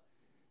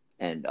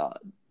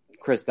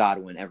Chris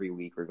Godwin every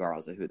week,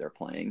 regardless of who they're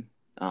playing.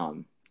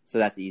 So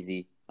that's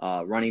easy.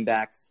 Running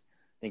backs,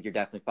 I think you're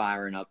definitely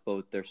firing up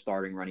both their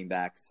starting running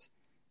backs,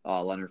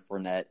 Leonard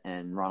Fournette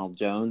and Ronald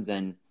Jones,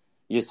 and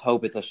you just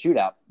hope it's a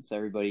shootout so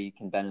everybody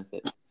can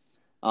benefit.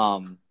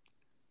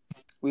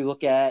 We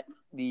look at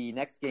the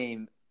next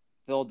game,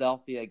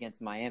 Philadelphia against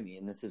Miami,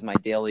 and this is my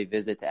daily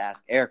visit to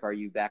ask Eric, are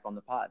you back on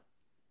the pod?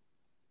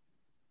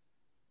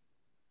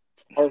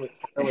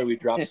 Apparently we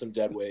dropped some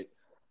dead weight.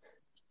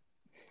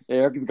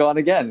 Eric is gone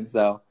again.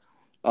 So,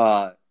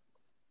 do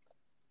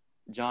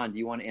John, do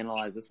you want to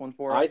analyze this one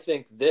for us? I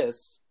think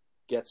this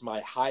gets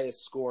my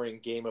highest scoring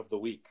game of the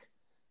week.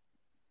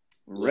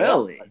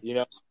 Really?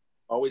 Yeah.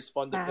 Always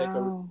fun to pick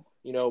a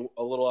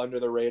little under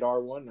the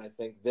radar one. I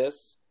think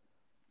this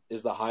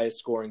is the highest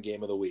scoring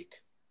game of the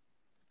week.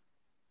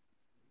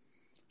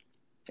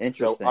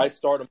 Interesting. So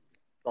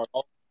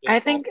I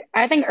think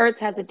Ertz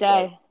has a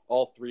day.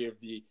 All three of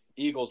the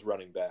Eagles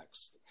running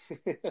backs.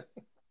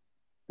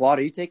 Walt,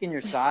 are you taking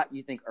your shot?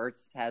 You think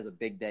Ertz has a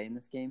big day in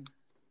this game?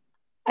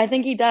 I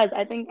think he does.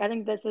 I think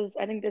this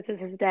is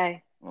his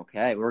day.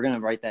 Okay, we're gonna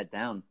write that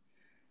down.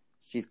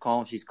 She's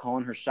calling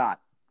her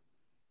shot.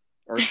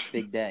 Ertz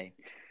big day.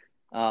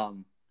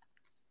 Do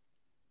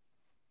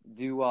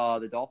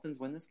the Dolphins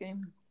win this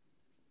game?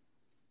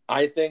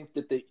 I think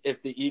that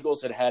if the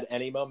Eagles had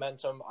any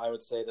momentum, I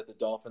would say that the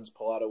Dolphins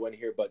pull out a win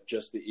here, but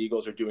just the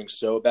Eagles are doing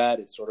so bad,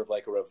 it's sort of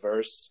like a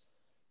reverse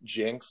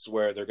jinx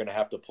where they're going to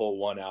have to pull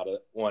one out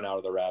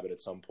of the rabbit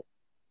at some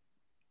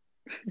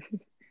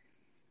point.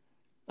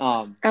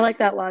 I like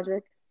that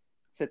logic.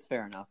 Fits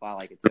fair enough. I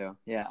like it too.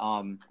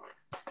 Yeah.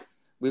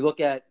 We look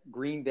at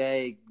Green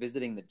Bay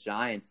visiting the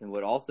Giants and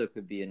what also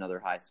could be another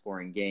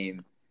high-scoring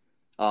game.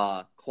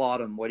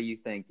 Claudem, what do you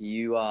think? Do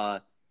you?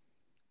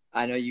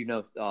 I know you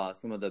know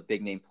some of the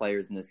big-name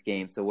players in this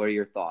game. So, what are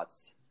your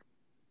thoughts?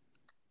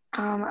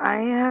 I'm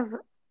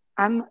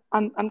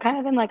kind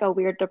of in like a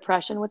weird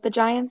depression with the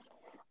Giants.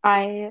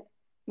 I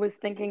was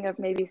thinking of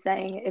maybe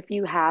saying if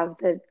you have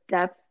the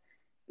depth,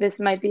 this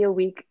might be a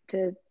week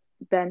to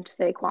bench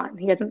Saquon.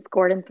 He hasn't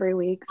scored in 3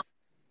 weeks.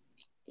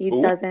 He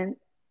doesn't.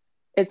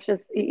 It's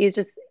just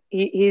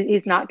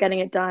he's not getting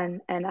it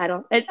done, and I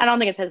don't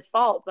think it's his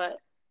fault, but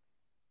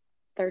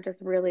they're just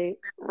really,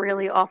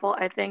 really awful.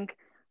 I think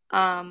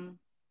Devontae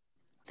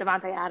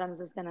Adams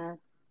is gonna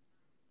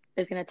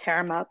tear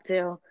him up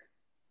too.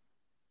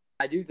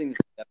 I do think this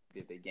is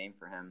definitely a big game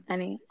for him.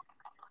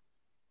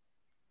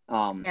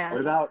 Yeah.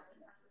 What about?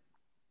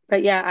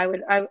 But yeah,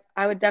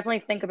 I would definitely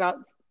think about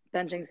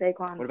benching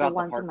Saquon. What about for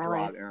once the in my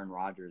life. heartthrob Aaron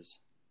Rodgers?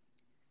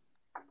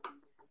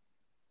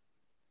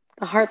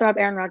 The heartthrob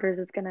Aaron Rodgers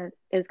is gonna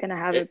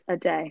have a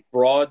day.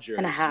 Rodgers,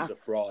 and a half. He's a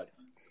fraud.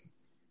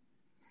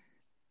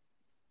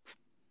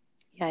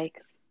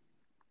 Yikes.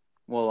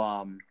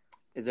 Well,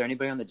 is there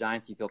anybody on the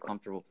Giants you feel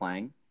comfortable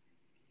playing?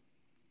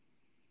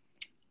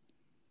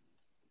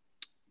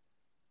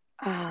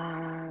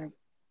 I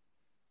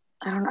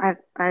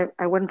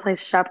wouldn't play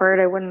Shepard.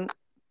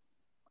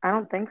 I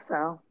don't think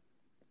so.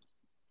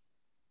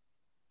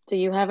 Do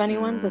you have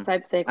anyone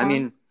besides Saquon? I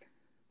mean,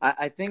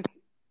 I think.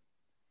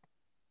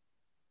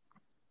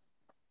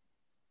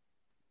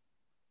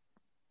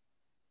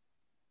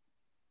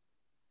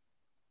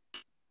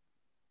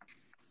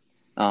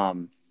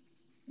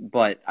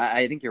 But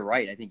I think you're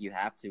right. I think you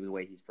have to the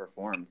way he's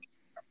performed.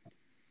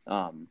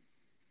 But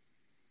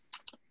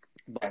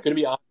Going to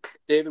be honest,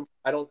 David,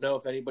 I don't know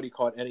if anybody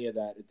caught any of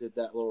that. It did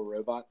that little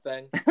robot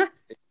thing.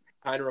 It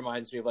kind of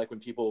reminds me of like when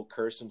people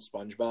curse in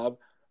SpongeBob.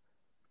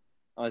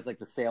 Oh, it's like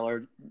the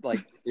sailor,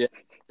 like it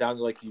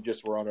sounded like you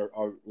just were on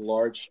a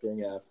large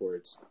string of F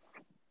words.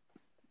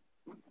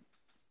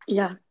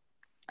 Yeah.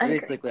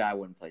 Basically, I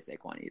wouldn't play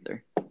Saquon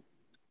either.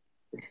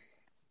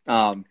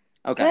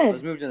 Okay, Good.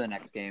 Let's move to the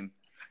next game.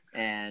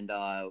 And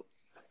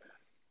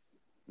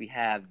we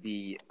have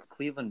the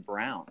Cleveland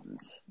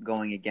Browns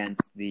going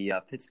against the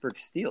Pittsburgh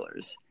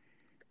Steelers.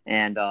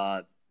 And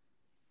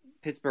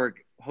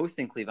Pittsburgh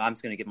hosting Cleveland. I'm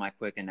just going to give my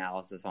quick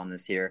analysis on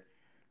this here.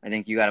 I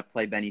think you got to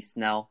play Benny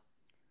Snell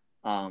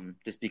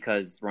just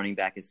because running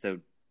back is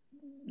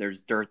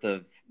there's dearth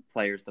of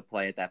players to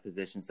play at that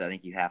position. So I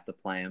think you have to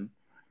play him.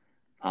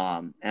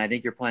 And I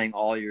think you're playing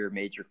all your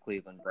major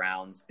Cleveland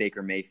Browns,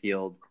 Baker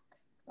Mayfield,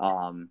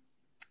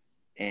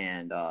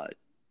 and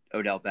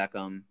Odell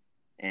Beckham,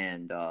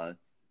 and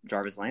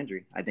Jarvis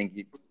Landry. I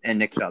think and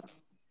Nick Chubb.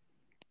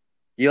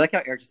 Do you like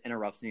how Eric just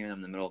interrupts me when I'm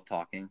in the middle of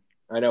talking?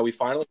 I know. We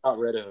finally got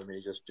rid of him.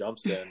 He just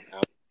jumps in.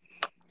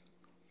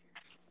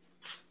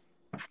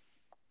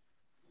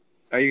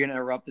 Are you going to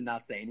interrupt and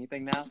not say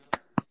anything now?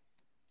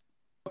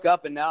 Woke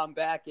up and now I'm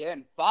back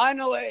in.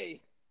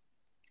 Finally!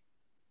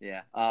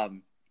 Yeah.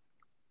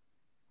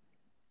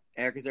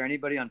 Eric, is there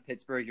anybody on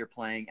Pittsburgh you're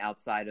playing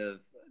outside of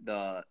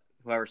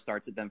whoever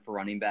starts at them for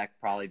running back?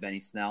 Probably Benny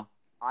Snell.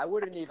 I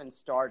wouldn't even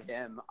start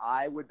him.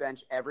 I would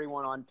bench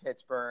everyone on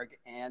Pittsburgh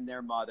and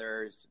their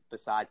mothers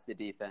besides the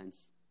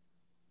defense.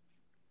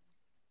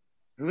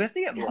 Who has to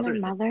get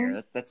mothers in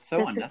here? That's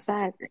so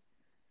unnecessary.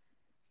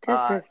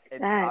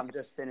 I'm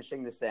just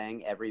finishing the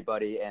saying,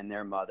 everybody and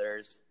their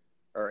mothers,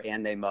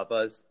 and they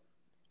mothers.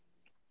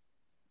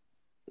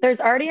 There's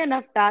already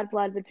enough bad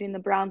blood between the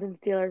Browns and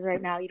Steelers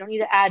right now. You don't need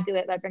to add to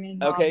it by bringing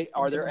moms Okay,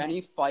 are into there it.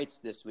 any fights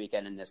this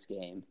weekend in this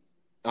game?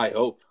 I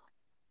hope.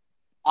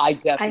 I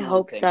definitely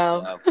hope think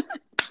so.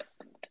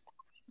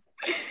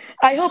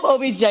 I hope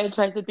OBJ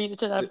tries to beat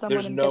shit out of someone.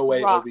 There's and no gets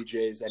way rocked. OBJ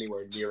is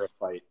anywhere near a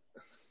fight.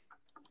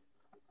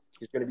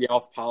 He's going to be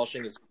off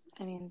polishing his.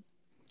 I mean,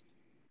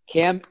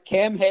 Cam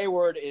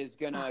Hayward is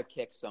gonna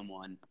kick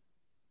someone.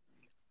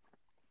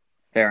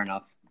 Fair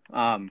enough.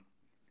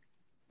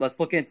 let's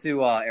look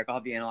into Eric. I'll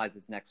have you analyze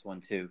this next one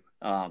too.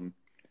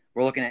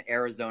 We're looking at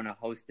Arizona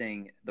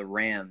hosting the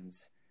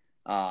Rams.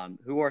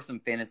 Who are some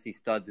fantasy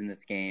studs in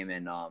this game,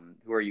 and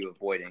who are you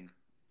avoiding?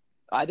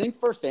 I think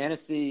for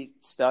fantasy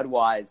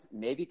stud-wise,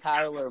 maybe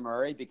Kyler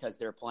Murray because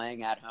they're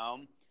playing at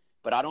home.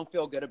 But I don't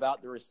feel good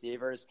about the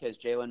receivers because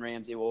Jalen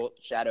Ramsey will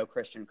shadow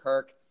Christian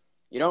Kirk.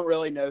 You don't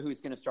really know who's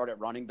going to start at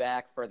running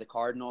back for the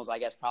Cardinals. I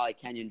guess probably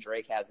Kenyon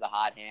Drake has the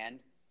hot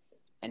hand.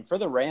 And for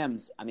the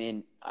Rams, I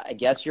mean, I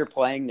guess you're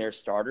playing their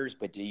starters,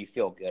 but do you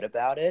feel good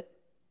about it?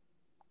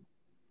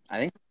 I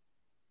think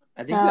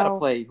you got to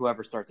play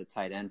whoever starts at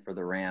tight end for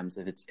the Rams,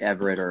 if it's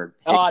Everett or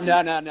Hickey. Oh,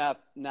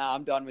 no.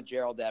 I'm done with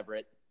Gerald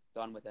Everett.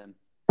 Done with him.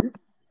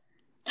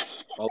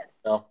 Oh,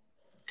 no.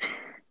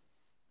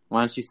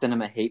 Why don't you send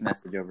him a hate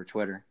message over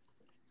Twitter?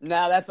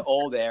 No, that's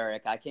old,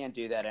 Eric. I can't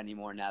do that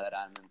anymore now that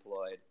I'm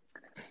employed.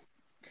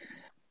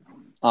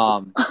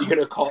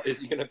 Is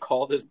he gonna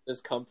call this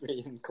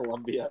company in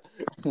Colombia?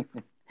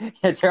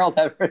 Yeah, Gerald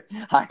Everett.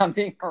 Hi, I'm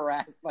being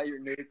harassed by your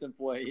newest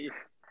employee.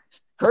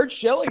 Kurt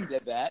Schilling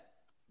did that.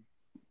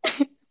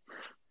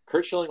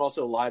 Kurt Schilling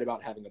also lied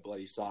about having a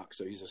bloody sock,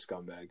 so he's a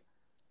scumbag.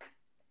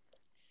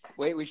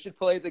 Wait, we should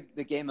play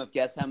the game of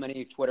guess how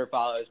many Twitter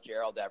followers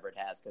Gerald Everett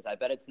has, because I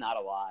bet it's not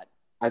a lot.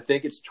 I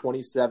think it's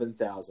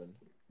 27,000.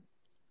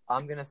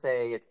 I'm gonna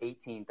say it's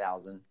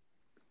 18,000.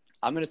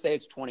 I'm gonna say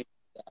it's 20.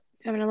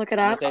 I'm gonna look it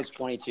I'm up. gonna say it's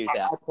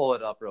 22,000. I'll pull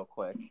it up real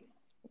quick.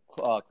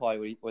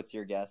 Chloe, what's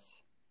your guess?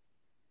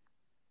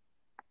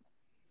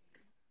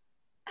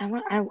 I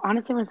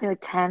honestly want to say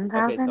like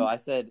 10,000. Okay,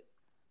 so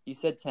you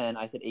said 10.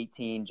 I said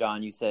 18.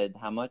 John, you said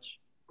how much?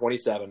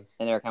 27.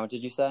 And Eric, how much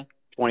did you say?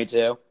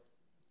 22.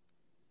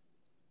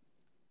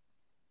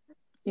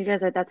 You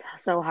guys that's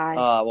so high.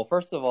 Well,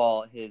 first of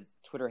all, his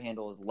Twitter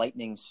handle is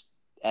Lightning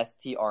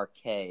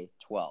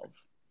STRK12.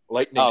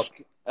 Lightning.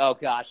 Oh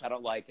gosh, I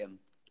don't like him.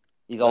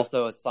 He's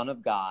also a son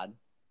of God.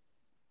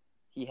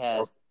 He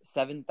has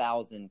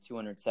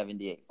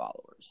 7,278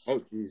 followers.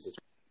 Oh, Jesus.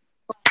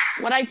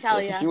 What I tell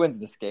She you, wins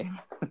this game.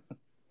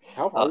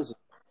 How hard is it?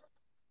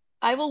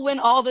 I will win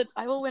all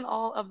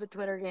of the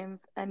Twitter games,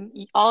 and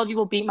all of you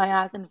will beat my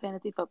ass in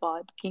fantasy football.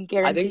 I can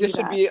guarantee I think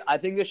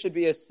that. this should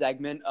be a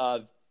segment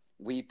of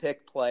we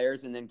pick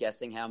players and then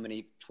guessing how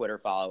many Twitter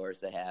followers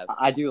they have.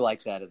 I do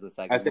like that as a I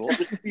segment. think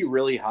it should be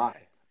really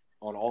high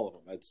on all of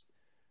them.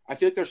 I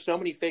feel like there's so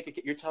many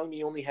fake. You're telling me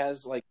he only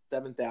has like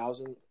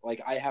 7,000.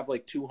 Like I have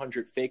like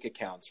 200 fake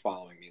accounts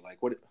following me. Like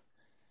what?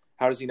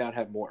 How does he not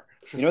have more?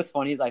 You know what's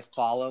funny is I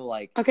follow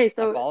I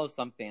follow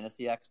some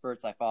fantasy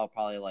experts. I follow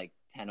probably like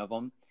 10 of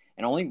them,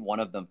 and only one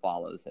of them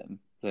follows him.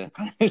 So it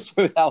kind of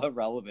shows how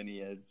irrelevant he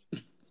is.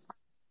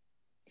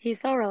 He's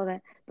so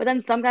relevant. But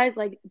then some guys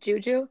like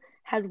Juju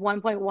has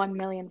 1.1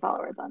 million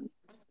followers on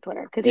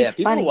Twitter because he's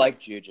people funny like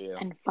Juju.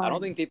 and fun. I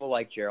don't think people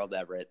like Gerald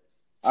Everett.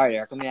 All right,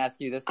 Eric, let me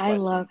ask you this question. I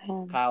love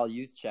him. Kyle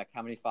Juszczyk,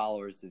 how many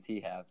followers does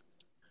he have?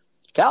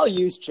 Kyle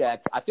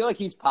Juszczyk, I feel like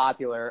he's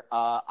popular.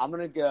 I'm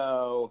gonna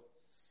go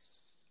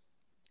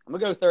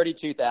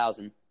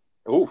 32,000.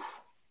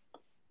 Oof.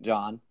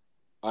 John?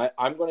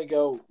 I'm going to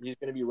go. He's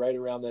going to be right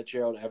around that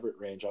Gerald Everett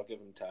range. I'll give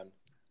him 10.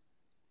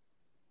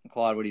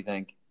 Claude, what do you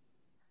think?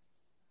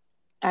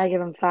 I give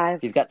him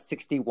 5. He's got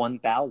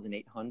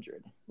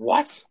 61,800.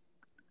 What?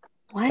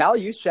 What? Kyle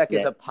Juszczyk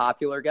is Yeah. a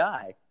popular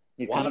guy,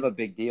 He's kind of a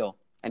big deal.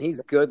 and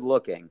he's good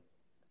looking.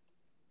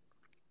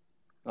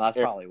 Well, that's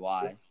Eric. probably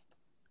why.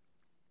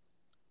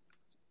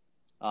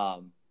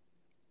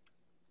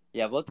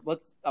 Yeah,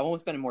 let's. I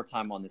won't spend more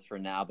time on this for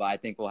now, but I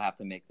think we'll have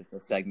to make this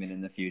a segment in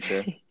the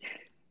future.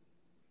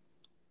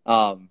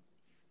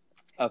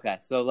 Okay,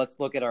 so let's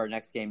look at our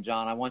next game.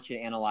 John, I want you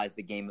to analyze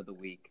the game of the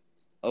week.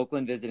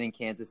 Oakland visiting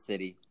Kansas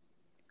City.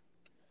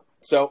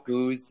 So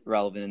Who's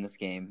relevant in this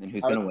game and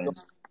who's going to win?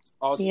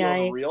 I was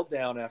feeling Yikes. real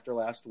down after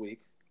last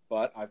week,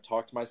 but I've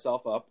talked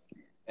myself up,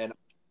 and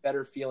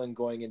better feeling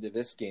going into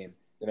this game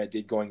than I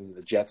did going into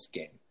the Jets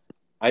game.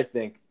 I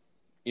think,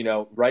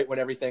 right when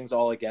everything's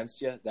all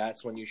against you,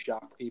 that's when you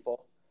shock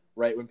people.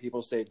 Right when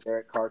people say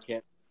Derek Carr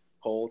can't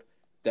cold,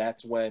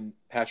 that's when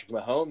Patrick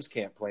Mahomes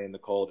can't play in the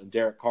cold, and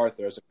Derek Carr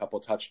throws a couple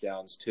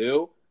touchdowns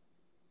to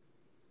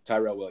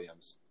Tyrell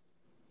Williams.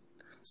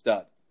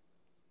 Stud.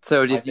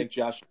 So I think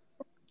Josh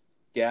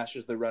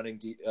gashes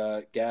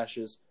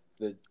gashes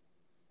the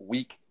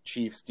weak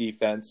Chiefs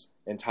defense,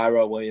 and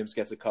Tyrell Williams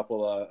gets a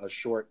couple of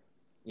short,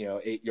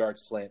 8-yard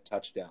slant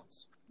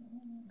touchdowns.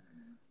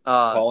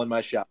 Calling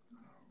my shot.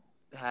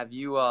 Have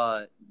you?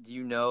 Do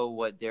you know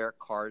what Derek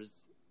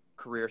Carr's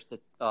career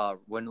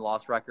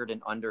win-loss record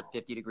in under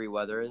 50-degree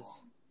weather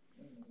is?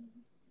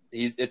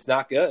 It's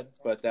not good,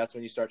 but that's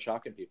when you start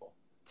shocking people.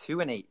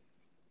 2-8.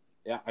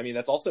 Yeah, I mean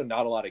that's also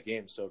not a lot of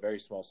games, so very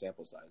small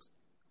sample size.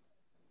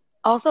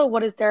 Also,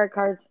 what is Derek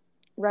Carr's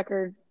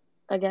record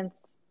against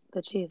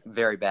the Chiefs?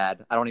 Very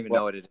bad. I don't even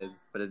know what it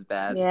is, but it's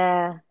bad.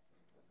 Yeah.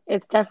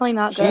 It's definitely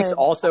not Chiefs good.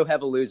 also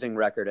have a losing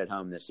record at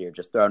home this year.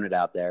 Just throwing it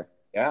out there.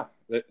 Yeah,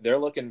 they're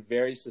looking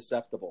very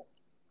susceptible.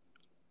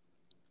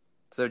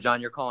 So,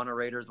 John, you're calling a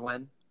Raiders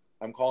win?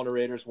 I'm calling a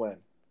Raiders win.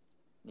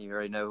 You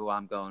already know who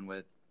I'm going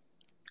with.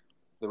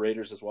 the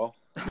Raiders as well.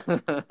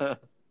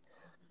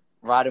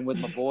 Riding with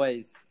my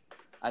boys.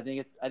 I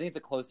think it's a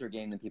closer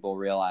game than people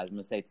realize. I'm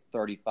gonna say it's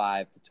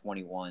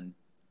 35-21,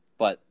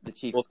 but the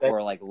Chiefs We'll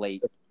score like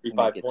late to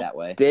make it that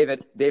way.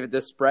 David,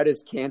 the spread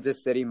is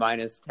Kansas City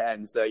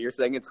 -10. So you're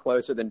saying it's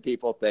closer than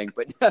people think,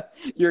 but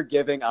you're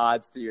giving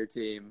odds to your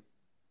team.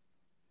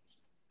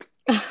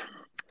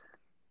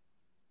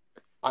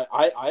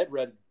 I had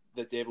read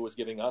that David was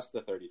giving us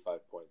the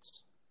 35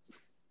 points.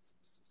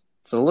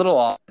 It's a little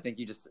off. I think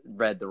you just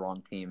read the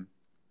wrong team.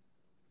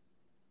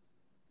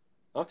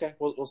 Okay,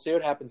 we'll see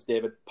what happens,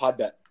 David. Pod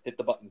bet. Hit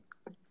the button.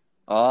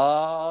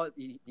 Oh,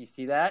 you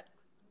see that?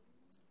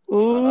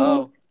 Ooh.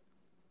 Oh,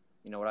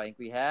 you know what I think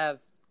we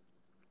have?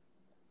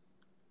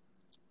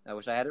 I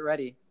wish I had it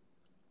ready.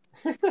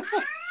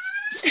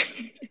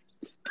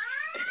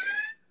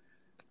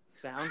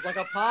 Sounds like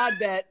a pod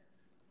bet.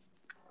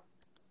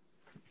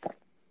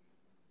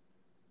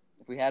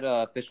 If we had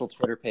an official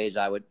Twitter page,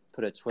 I would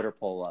put a Twitter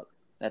poll up.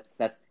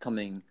 That's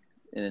coming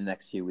in the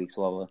next few weeks.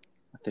 We'll have an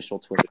official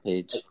Twitter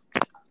page.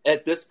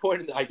 At this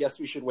point, I guess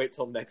we should wait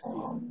till next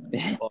season.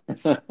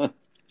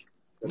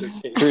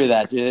 True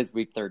that. It is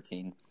week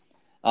 13.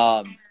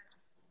 Oh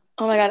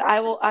my God,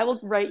 I will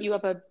write you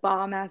up a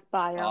bomb ass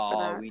bio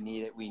for that. We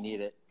need it. We need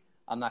it.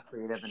 I'm not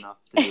creative enough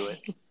to do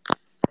it.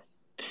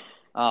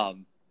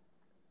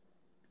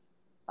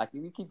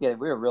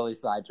 We're really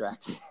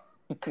sidetracked.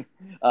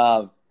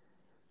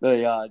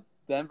 The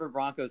Denver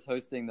Broncos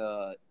hosting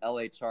the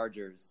LA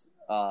Chargers.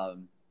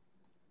 Claude,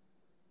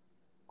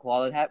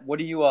 what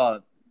do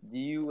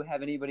you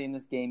have anybody in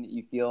this game that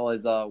you feel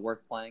is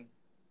worth playing?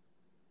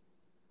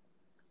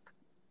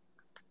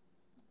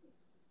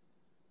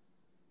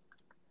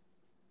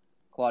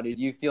 Claudia,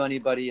 do you feel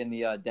anybody in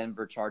the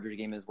Denver Chargers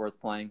game is worth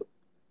playing?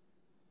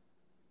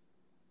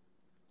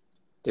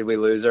 Did we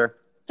lose her?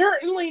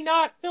 Certainly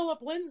not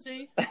Philip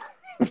Lindsay.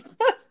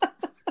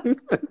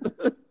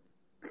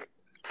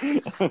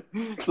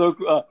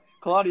 So,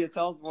 Claudia,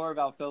 tell us more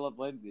about Philip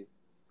Lindsay.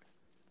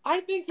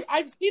 I think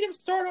I've seen him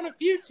start on a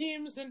few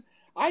teams, and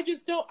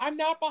I'm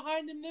not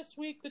behind him this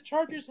week. The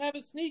Chargers have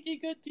a sneaky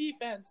good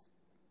defense.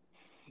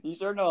 You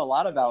sure know a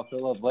lot about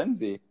Philip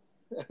Lindsay.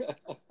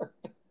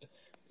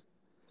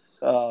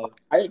 I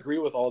agree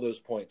with all those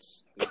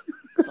points.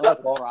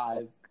 Let's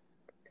rise.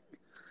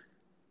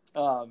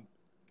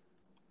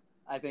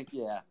 I think,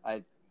 yeah.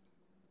 I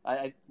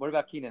what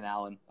about Keenan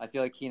Allen? I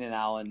feel like Keenan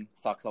Allen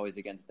sucks always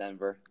against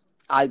Denver.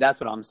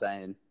 That's what I'm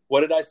saying. What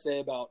did I say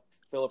about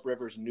Phillip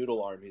Rivers'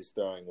 noodle arm he's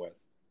throwing with?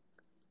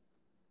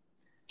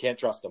 Can't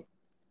trust him.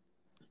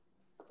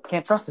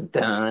 Can't trust him.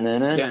 Dun, dun,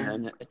 dun,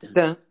 dun,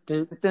 dun,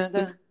 dun, dun,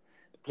 dun.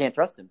 Can't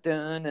trust him.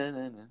 Dun, dun,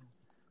 dun, dun.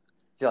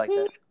 Do you like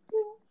that?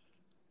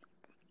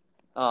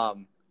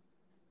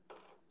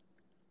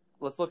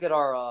 Let's look at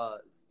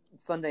our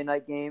Sunday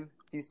night game.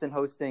 Houston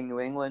hosting New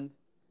England.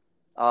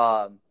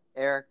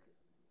 Eric,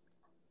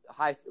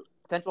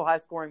 potential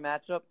high-scoring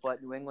matchup,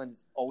 but New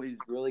England's always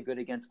really good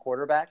against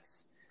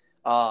quarterbacks.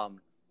 Are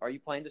you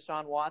playing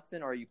Deshaun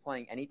Watson, or are you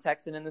playing any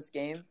Texan in this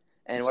game?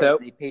 And what are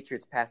the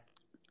Patriots pass?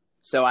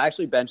 So I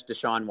actually benched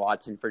Deshaun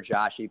Watson for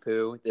Joshie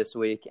Poo this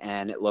week,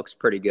 and it looks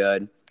pretty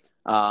good.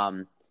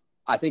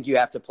 I think you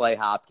have to play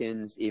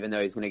Hopkins, even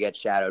though he's going to get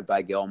shadowed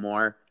by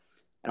Gilmore.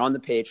 And on the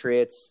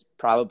Patriots,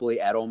 probably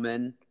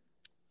Edelman.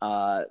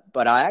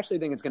 But I actually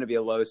think it's going to be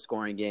a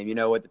low-scoring game. You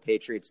know what the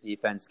Patriots'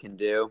 defense can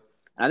do.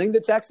 And I think the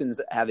Texans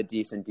have a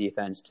decent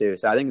defense, too.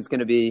 So I think it's going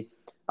to be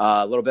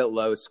a little bit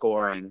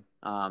low-scoring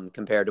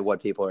compared to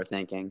what people are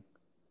thinking.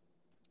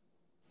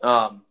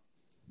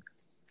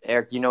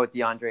 Eric, do you know what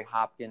DeAndre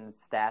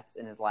Hopkins' stats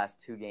in his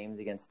last 2 games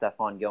against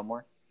Stephon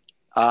Gilmore?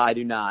 I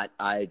do not.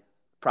 I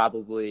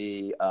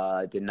probably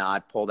did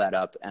not pull that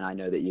up, and I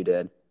know that you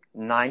did.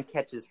 9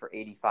 catches for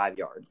 85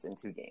 yards in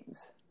 2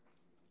 games.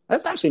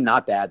 That's actually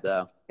not bad,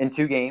 though. In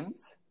 2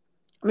 games?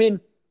 I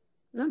mean,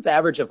 that's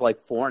average of like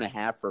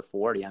 4.5 for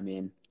 40. I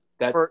mean,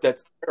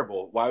 that's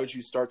terrible. Why would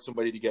you start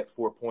somebody to get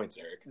 4 points,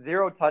 Eric?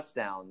 0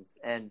 touchdowns,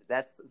 and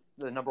that's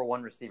the number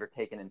 1 receiver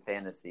taken in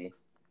fantasy.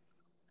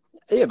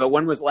 Yeah, but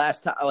when was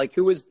last time? Like,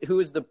 who was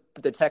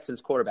the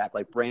Texans quarterback?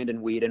 Like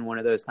Brandon Weeden, one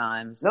of those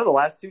times. No, the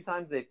last 2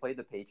 times they played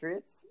the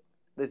Patriots,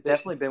 it's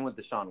definitely been with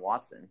Deshaun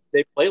Watson.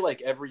 They play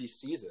like every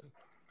season.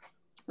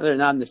 They're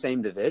not in the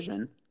same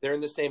division. They're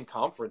in the same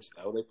conference,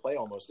 though. They play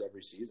almost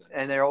every season.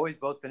 And they're always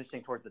both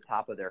finishing towards the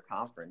top of their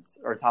conference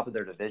or top of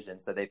their division,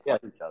 so they play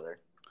each other.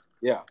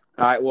 Yeah.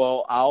 All right,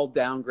 well, I'll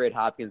downgrade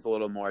Hopkins a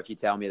little more if you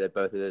tell me that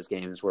both of those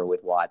games were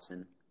with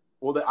Watson.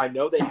 Well, I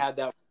know they had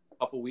that a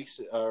couple weeks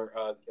or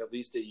at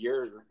least a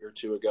year or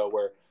 2 ago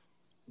where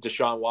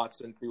Deshaun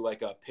Watson threw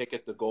like a pick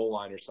at the goal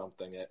line or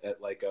something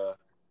at like there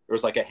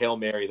was like a Hail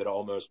Mary that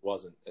almost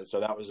wasn't. And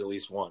so that was at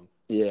least one.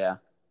 Yeah.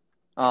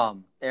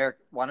 Eric,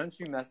 why don't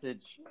you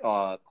message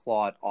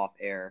Claude off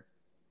air?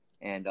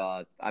 And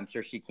I'm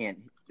sure she can't.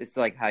 It's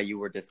like how you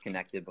were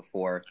disconnected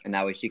before, and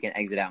that way she can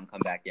exit out and come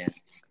back in.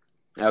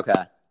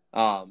 Okay.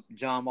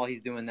 John, while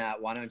he's doing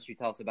that, why don't you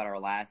tell us about our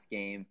last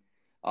game?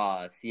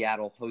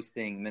 Seattle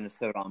hosting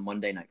Minnesota on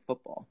Monday Night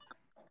Football.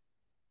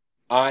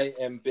 I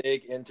am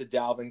big into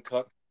Dalvin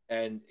Cook,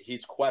 and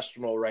he's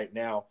questionable right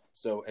now.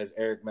 So, as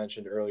Eric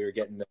mentioned earlier,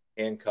 getting the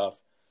handcuff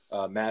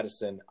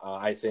Madison,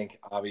 I think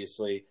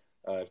obviously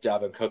if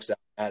Dalvin Cook's out,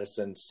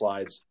 Madison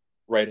slides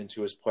right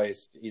into his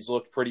place. He's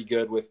looked pretty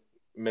good with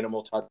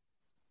minimal touch.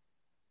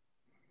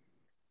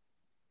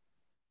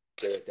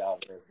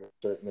 Dalvin is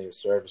certainly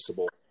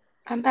serviceable.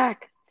 I'm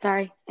back.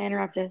 Sorry, I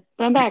interrupted,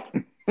 but I'm back.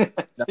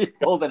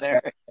 Golden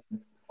Eric.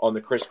 On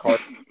the Chris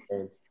Carson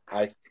game,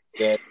 I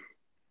think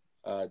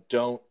that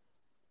don't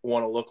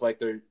want to look like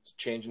they're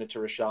changing it to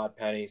Rashad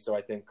Penny, so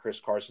I think Chris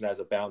Carson has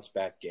a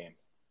bounce-back game.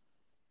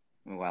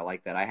 Oh, I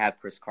like that. I have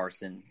Chris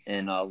Carson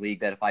in a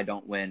league that if I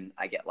don't win,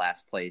 I get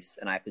last place,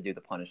 and I have to do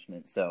the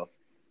punishment. So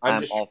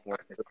I'm all for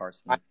Chris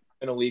Carson. I'm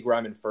in a league where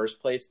I'm in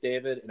first place,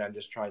 David, and I'm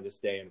just trying to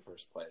stay in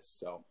first place.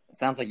 So it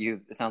sounds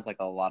like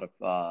a lot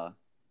of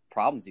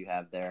problems you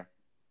have there.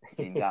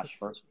 I mean, gosh,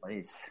 first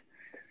place.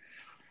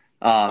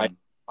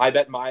 I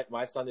bet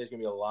my Sunday is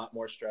going to be a lot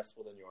more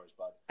stressful than yours,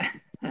 bud.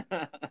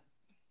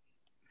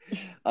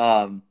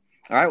 All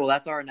right, well,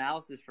 that's our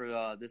analysis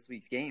for this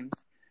week's games.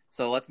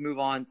 So let's move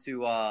on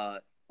to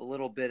a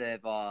little bit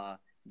of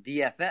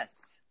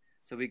DFS.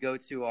 So we go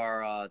to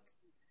our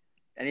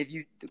any of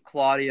you,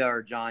 Claudia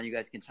or John, you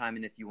guys can chime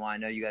in if you want. I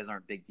know you guys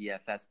aren't big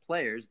DFS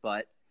players,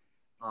 but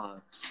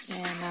it's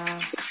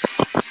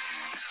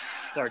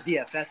our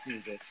DFS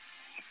music.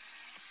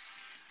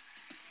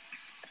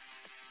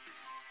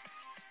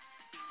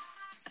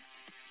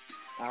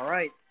 All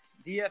right,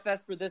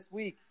 DFS for this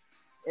week.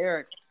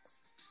 Eric,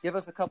 give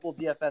us a couple of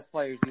DFS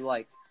players you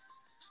like.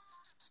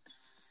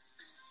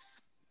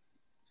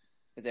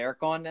 Is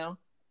Eric on now?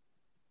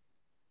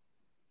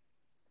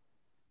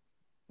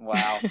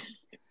 Wow.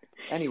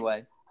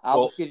 Anyway,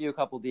 I'll just give you a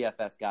couple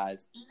DFS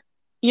guys.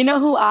 You know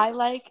who I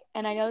like,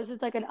 and I know this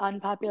is like an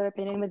unpopular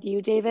opinion with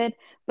you, David,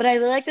 but I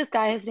really like this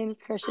guy. His name is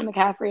Christian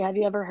McCaffrey. Have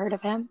you ever heard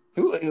of him?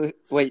 Who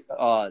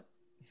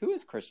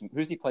is Christian?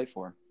 Who's he play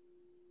for?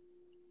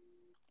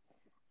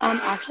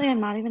 Actually,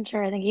 I'm not even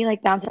sure. I think he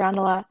like bounced around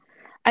a lot.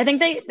 I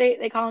think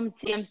they call him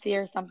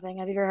CMC or something.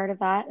 Have you ever heard of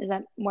that? Is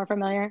that more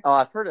familiar? Oh,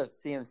 I've heard of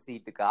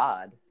CMC the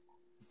God.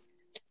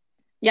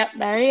 Yep,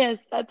 there he is.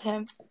 That's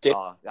him.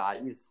 Oh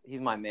God, he's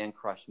my man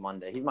crush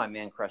Monday. He's my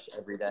man crush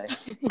every day.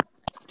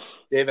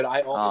 David,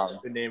 I also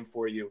have a name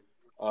for you.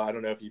 I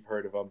don't know if you've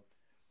heard of him,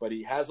 but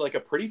he has like a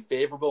pretty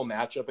favorable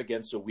matchup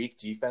against a weak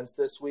defense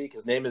this week.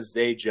 His name is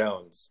Zay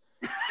Jones.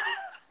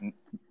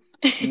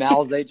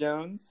 Mal Zay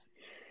Jones.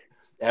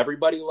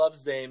 Everybody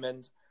loves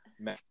Zaymond.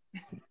 Mal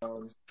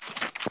Jones.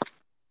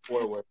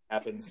 Forward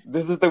happens.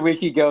 This is the week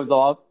he goes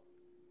off.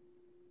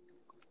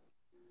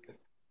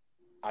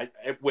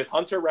 With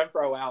Hunter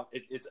Renfrow out,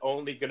 it's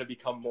only going to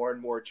become more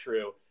and more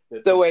true.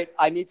 So wait,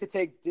 I need to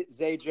take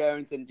Zay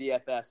Jones in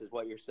DFS, is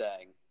what you're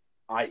saying?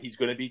 He's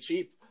going to be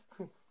cheap.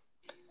 All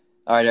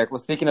right, Eric. Well,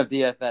 speaking of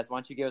DFS, why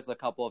don't you give us a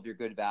couple of your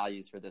good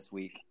values for this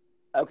week?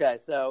 Okay,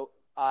 so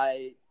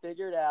I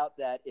figured out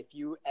that if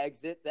you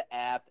exit the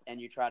app and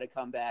you try to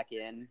come back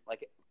in,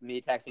 like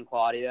me texting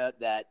Claudia,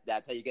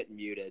 that's how you get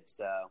muted.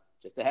 So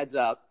just a heads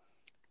up.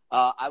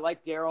 I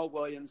like Darrell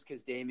Williams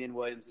because Damian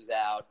Williams is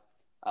out.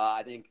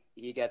 I think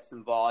he gets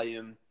some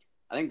volume.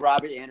 I think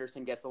Robert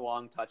Anderson gets a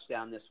long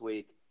touchdown this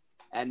week.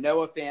 And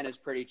Noah Fant is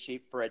pretty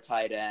cheap for a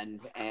tight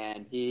end,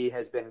 and he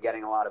has been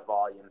getting a lot of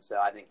volume, so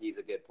I think he's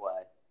a good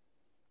play.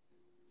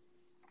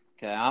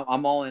 Okay,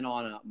 I'm all in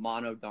on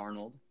Mono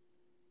Darnold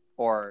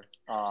or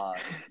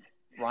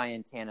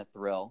Ryan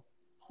Tannehill.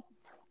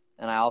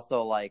 And I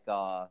also like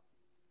the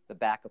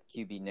backup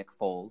QB Nick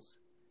Foles.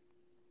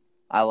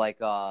 I like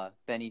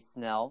Benny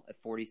Snell at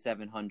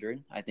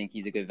 4,700. I think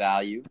he's a good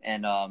value.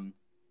 And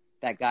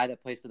that guy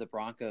that plays for the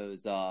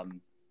Broncos, the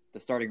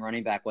starting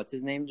running back, what's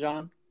his name,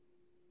 John?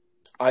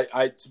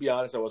 I to be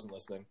honest, I wasn't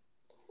listening.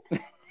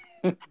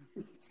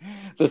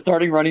 The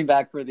starting running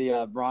back for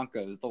the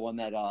Broncos, the one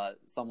that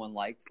someone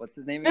liked. What's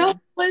his name? Bill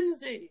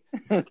Lindsay.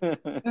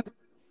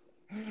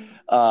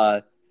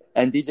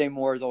 And DJ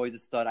Moore is always a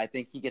stud. I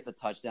think he gets a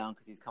touchdown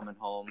because he's coming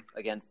home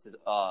against his,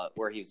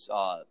 where he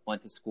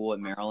went to school at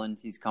Maryland.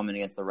 He's coming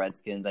against the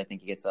Redskins. I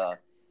think he gets a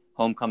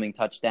homecoming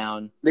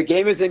touchdown. The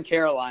game is in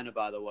Carolina,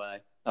 by the way.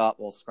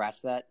 We'll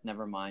scratch that.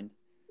 Never mind.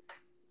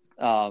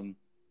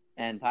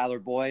 And Tyler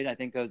Boyd, I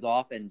think, goes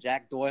off. And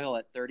Jack Doyle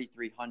at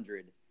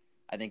 3,300,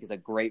 I think, is a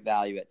great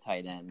value at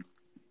tight end.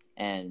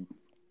 And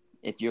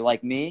if you're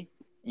like me,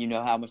 you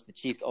know how much the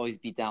Chiefs always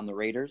beat down the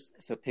Raiders.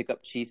 So pick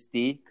up Chiefs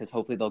D because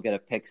hopefully they'll get a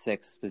pick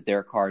six because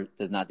Derek Carr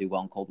does not do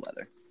well in cold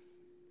weather.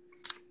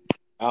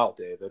 Wow,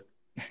 David.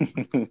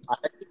 I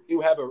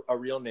do have a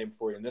real name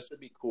for you, and this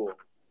would be cool.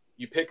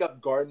 You pick up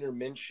Gardner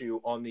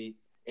Minshew on the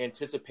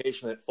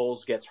anticipation that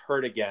Foles gets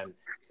hurt again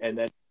and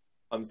then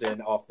comes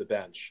in off the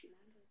bench.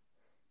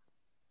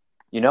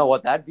 You know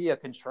what? That'd be a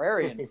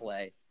contrarian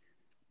play.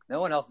 No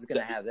one else is going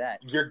to have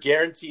that. You're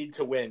guaranteed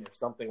to win if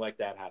something like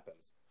that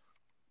happens.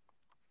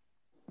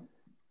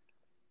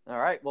 All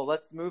right. Well,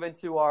 let's move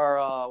into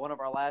our one of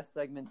our last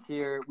segments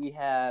here. We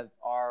have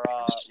our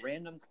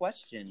random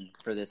question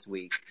for this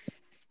week.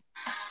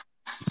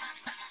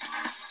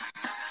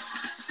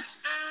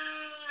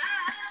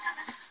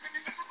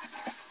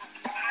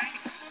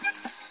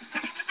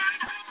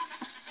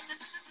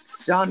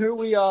 John, who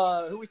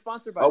we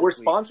sponsored by? We're this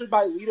week? sponsored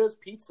by Lito's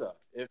Pizza.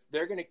 If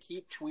they're going to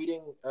keep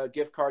tweeting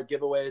gift card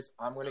giveaways,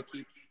 I'm going to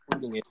keep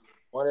tweeting it.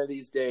 One of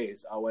these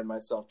days, I'll win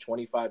myself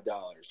 $25.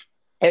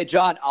 Hey,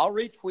 John, I'll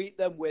retweet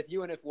them with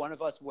you, and if one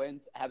of us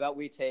wins, how about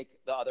we take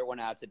the other one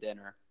out to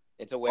dinner?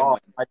 It's a win-win.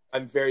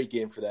 I'm very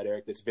game for that,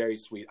 Eric. That's very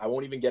sweet. I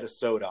won't even get a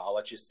soda. I'll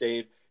let you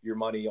save your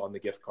money on the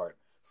gift card.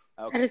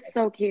 Okay. That is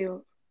so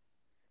cute.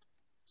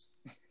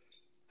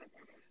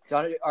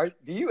 John,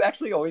 do you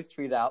actually always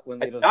tweet out when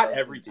Lito's Not does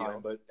every these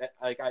time, times?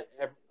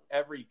 but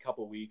every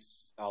couple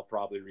weeks, I'll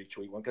probably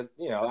retweet one because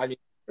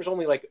there's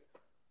only like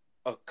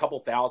a couple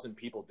thousand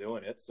people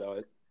doing it,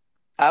 so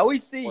I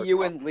always see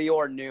you and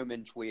Leor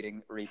Newman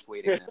retweeting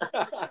them.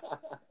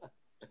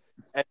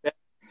 and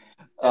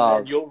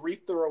then you'll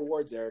reap the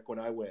rewards, Eric, when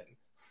I win.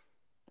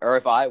 Or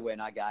if I win,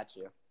 I got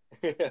you.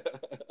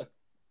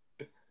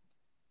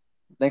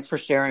 Thanks for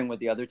sharing with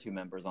the other two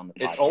members on the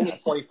podcast. It's only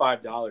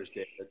 $25,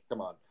 David.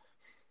 Come on.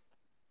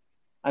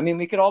 I mean,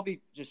 we could all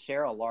just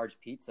share a large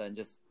pizza and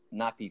just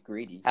not be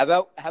greedy.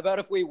 How about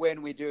if we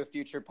win, we do a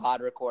future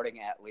pod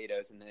recording at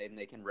Lito's, and then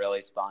they can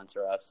really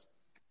sponsor us.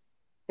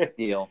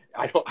 Deal.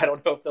 I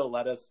don't know if they'll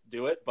let us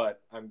do it,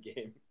 but I'm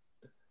game.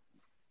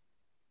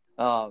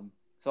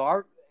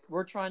 So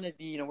we're trying to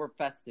be, we're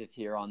festive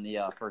here on the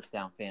First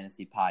Down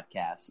Fantasy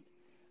podcast.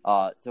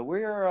 So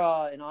we're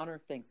in honor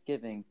of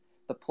Thanksgiving,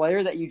 the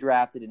player that you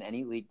drafted in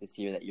any league this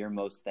year that you're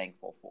most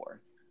thankful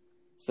for.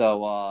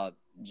 So,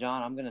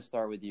 John, I'm going to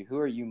start with you. Who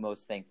are you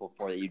most thankful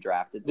for that you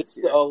drafted this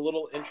year? A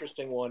little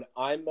interesting one.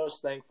 I'm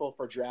most thankful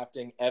for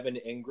drafting Evan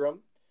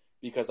Ingram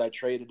because I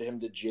traded him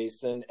to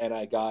Jason and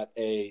I got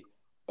a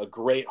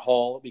great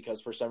haul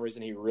because for some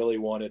reason he really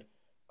wanted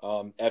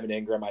Evan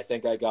Ingram. I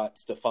think I got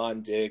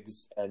Stephon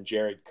Diggs and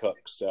Jared Cook.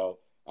 So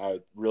I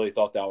really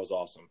thought that was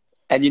awesome.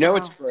 And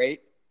what's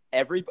great?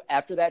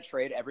 After that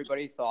trade,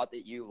 everybody thought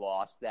that you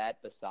lost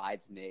that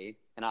besides me.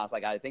 And I was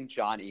like, I think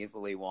John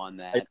easily won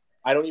that.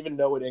 I don't even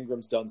know what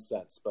Ingram's done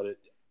since, but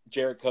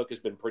Jared Cook has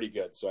been pretty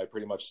good, so I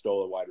pretty much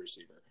stole a wide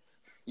receiver.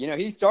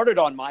 He started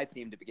on my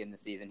team to begin the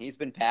season. He's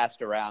been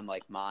passed around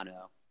like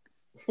mono.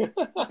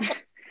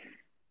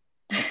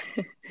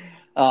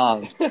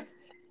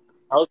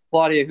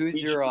 Claudia, who's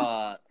your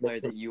player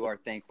that you are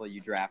thankful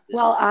you drafted?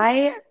 Well,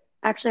 I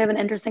actually have an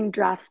interesting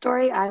draft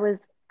story. I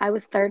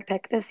was third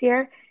pick this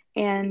year,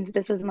 and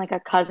this was in like a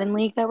cousin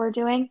league that we're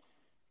doing,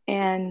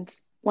 and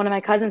one of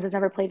my cousins has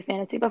never played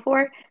fantasy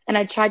before, and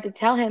I tried to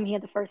tell him he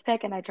had the first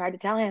pick, and I tried to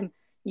tell him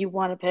you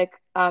want to pick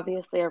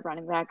obviously a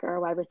running back or a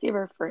wide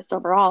receiver first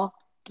overall.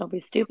 Don't be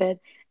stupid.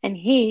 And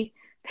he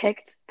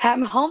picked Pat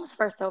Mahomes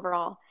first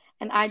overall,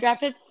 and I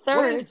drafted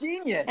third. What a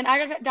genius! And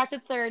I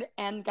drafted third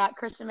and got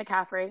Christian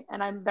McCaffrey,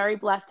 and I'm very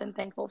blessed and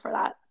thankful for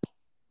that.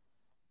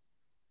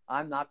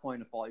 I'm not going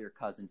to fault your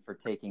cousin for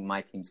taking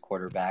my team's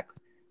quarterback.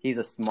 He's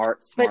a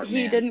smart But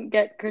he man. didn't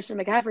get Christian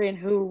McCaffrey, and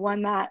who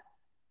won that?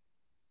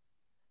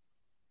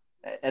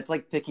 It's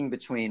like picking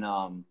between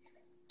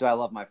do I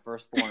love my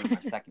firstborn or my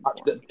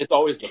secondborn? It's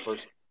always the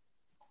first.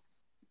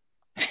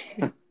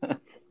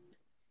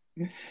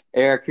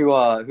 Eric,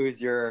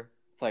 who's your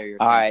player you're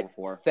thankful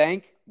for?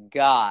 Thank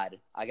God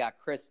I got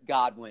Chris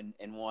Godwin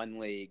in one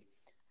league.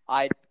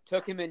 I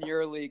took him in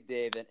your league,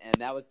 David, and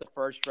that was the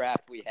first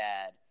draft we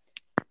had.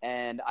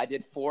 And I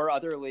did 4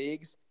 other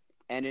leagues,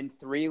 and in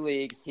 3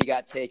 leagues he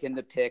got taken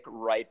the pick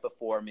right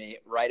before me,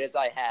 right as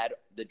I had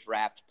the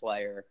draft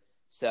player.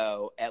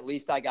 So at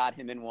least I got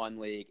him in one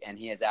league, and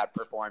he has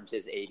outperformed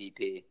his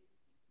ADP.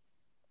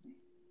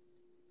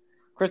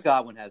 Chris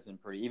Godwin has been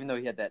pretty, even though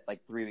he had that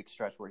 3-week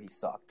stretch where he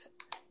sucked.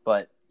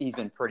 But he's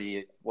been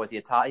pretty. Was he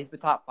a top? He's been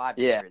top 5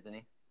 this year, isn't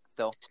he?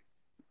 Still.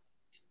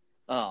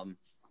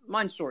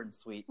 Mine's short and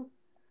sweet.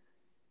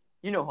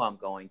 You know who I'm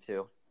going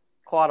to.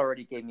 Claude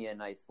already gave me a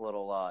nice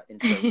little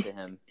intro to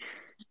him.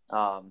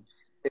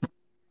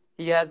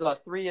 He has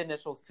 3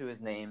 initials to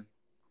his name,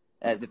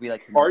 as if we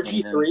like to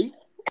nickname him. RG3.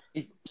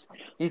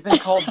 He's been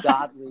called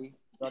Godly,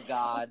 the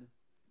God,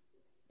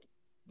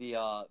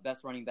 the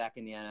best running back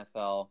in the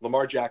NFL.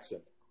 Lamar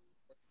Jackson.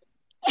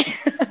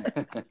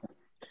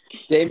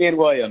 Damian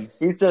Williams.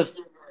 He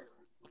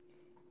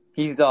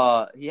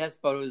has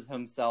photos of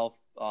himself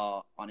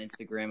on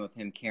Instagram of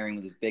him carrying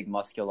with his big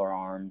muscular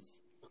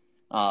arms.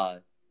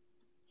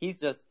 He's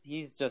just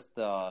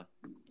I'm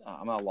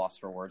at a loss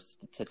for words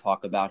to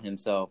talk about him.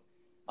 So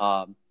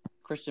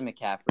Christian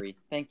McCaffrey,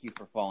 thank you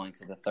for falling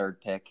to the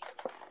 3rd pick.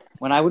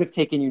 When I would have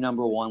taken you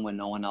number 1 when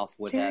no one else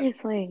would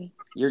Seriously.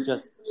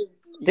 have.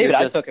 David,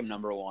 I took him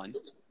number 1.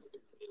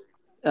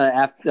 We're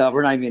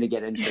not even going to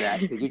get into that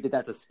because you did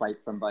that to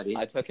spite somebody.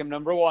 I took him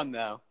number 1,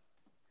 though.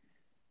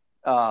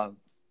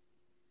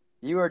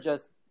 You are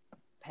just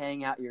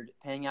paying out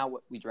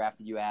what we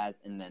drafted you as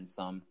and then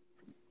some.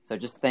 So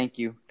just thank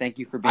you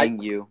for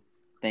being you.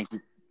 Thank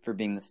you for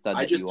being the stud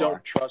that you are. I just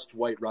don't trust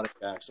white running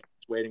backs. I'm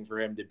just waiting for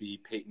him to be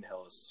Peyton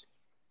Hillis.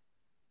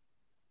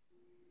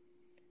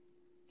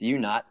 Do you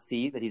not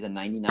see that he's a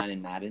 99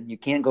 in Madden? You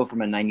can't go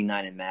from a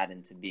 99 in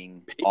Madden to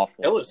being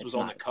awful. Hillis was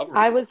on the cover.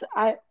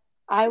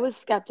 I was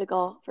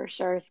skeptical, for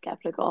sure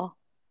skeptical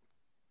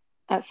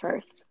at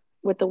first.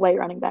 with the white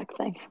running back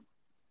thing.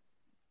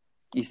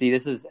 You see,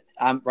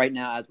 I'm right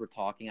now as we're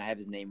talking, I have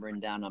his name written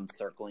down. I'm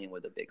circling it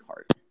with a big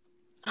heart.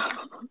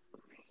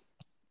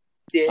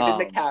 David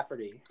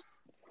McCaffrey.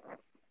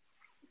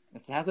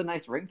 It has a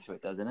nice ring to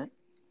it, doesn't it?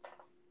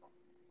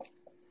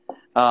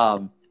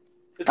 All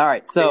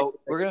right, so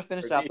we're gonna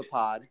finish out the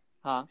pod,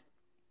 huh?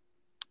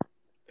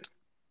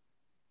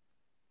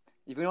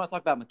 If we want to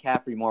talk about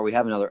McCaffrey more, we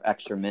have another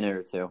extra minute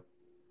or two.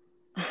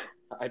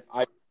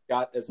 I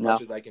got as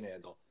much as I can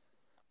handle.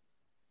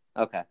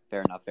 Okay,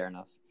 fair enough.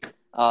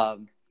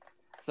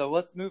 So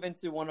let's move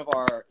into one of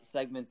our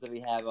segments that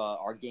we have,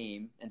 our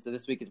game. And so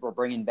this week we're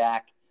bringing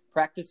back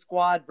practice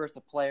squad versus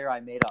a player I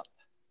made up.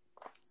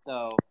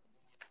 So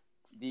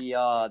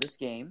this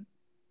game.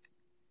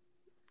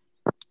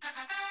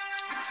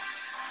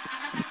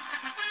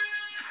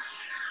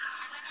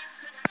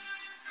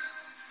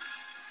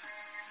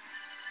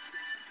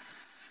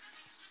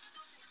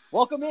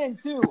 Welcome in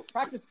to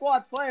practice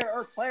squad player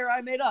or player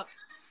I made up.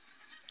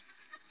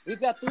 We've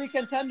got 3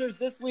 contenders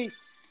this week.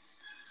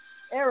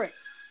 Eric,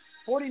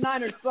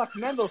 49ers suck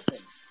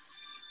Mendelson.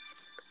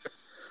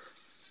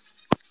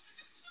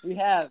 We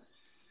have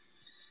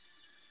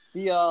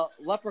the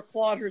leper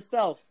Claude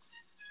herself,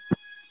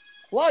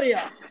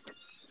 Claudia.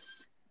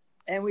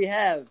 And we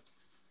have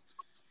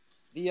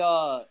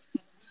the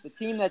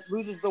team that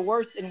loses the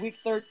worst in week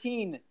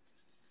 13,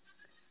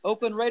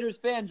 Oakland Raiders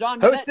fan, John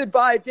Bennett. Hosted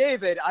by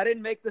David. I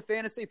didn't make the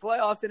fantasy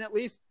playoffs in at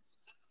least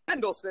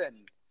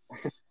Mendelson.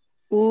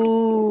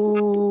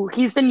 Ooh,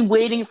 he's been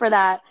waiting for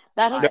that.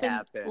 That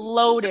has been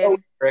loaded. Oh,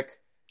 Rick,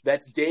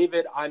 that's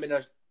David. I'm in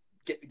a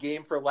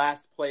game for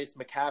last place,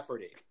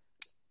 McCaffrey.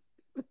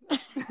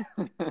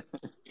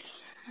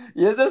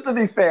 Yeah, just to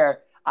be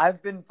fair,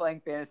 I've been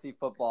playing fantasy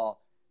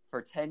football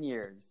for 10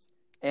 years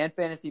and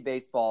fantasy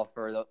baseball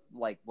for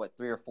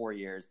 3 or 4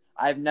 years.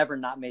 I've never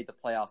not made the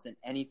playoffs in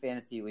any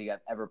fantasy league I've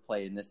ever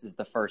played, and this is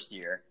the first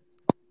year.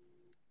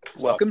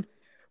 Welcome to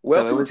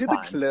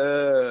the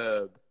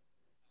club.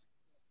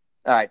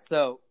 All right,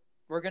 so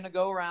we're going to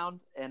go around,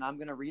 and I'm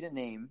going to read a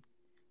name,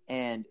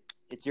 and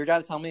it's your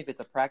job to tell me if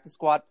it's a practice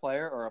squad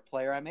player or a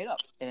player I made up,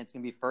 and it's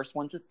going to be first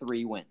 1 to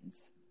 3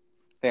 wins.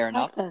 Fair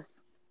enough? All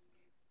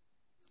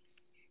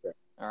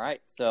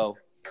right, so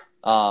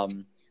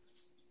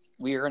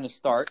we are going to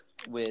start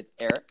with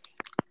Eric.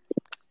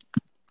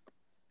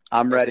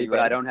 I'm ready, but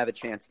I don't have a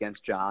chance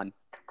against John.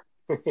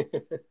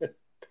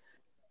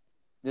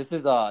 This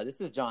is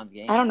John's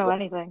game. I don't know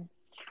anything.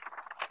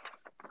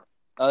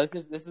 Oh,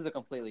 this is a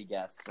completely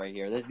guess right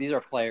here. These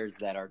are players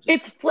that are just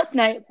It's flip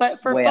night,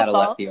 but for way football,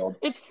 out of left field.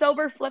 it's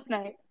sober flip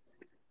night.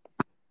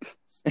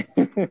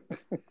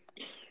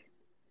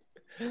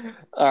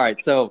 All right,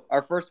 so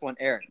our first one,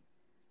 Eric.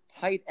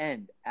 Tight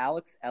end,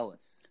 Alex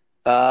Ellis.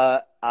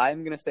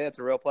 I'm going to say it's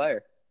a real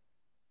player.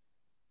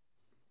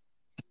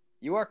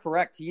 You are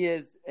correct. He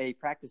is a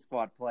practice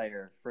squad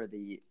player for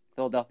the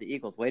Philadelphia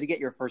Eagles. Way to get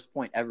your first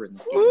point ever in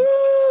this game.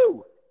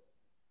 Woo!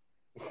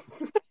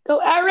 Go,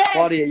 Eric!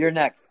 Claudia, you're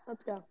next.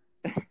 Let's go.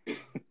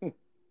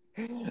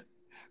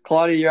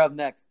 Claudia, you're up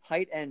next.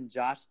 Tight end,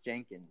 Josh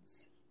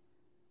Jenkins.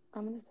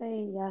 I'm going to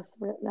say yes,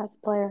 that's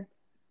a player.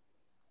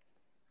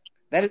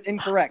 That is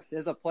incorrect. It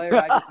is a player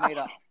I just made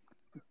up.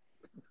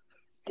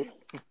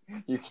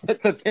 You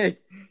get the big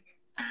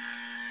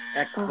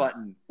X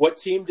button. What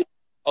team did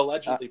you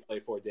allegedly play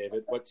for,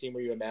 David? What team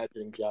were you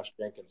imagining Josh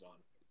Jenkins on?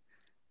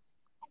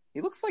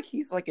 He looks like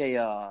he's like a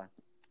I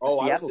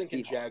was Seattle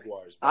thinking Seahawks.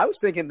 Jaguars. I was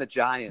thinking the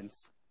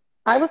Giants.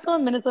 I was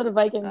going Minnesota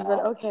Vikings,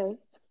 but okay.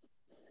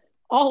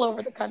 All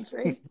over the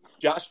country.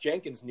 Josh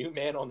Jenkins, new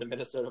man on the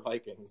Minnesota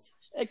Vikings.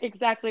 Like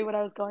exactly what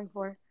I was going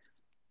for.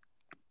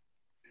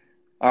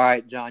 All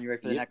right, John, you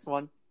ready for the next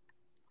one?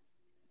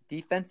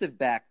 Defensive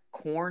back,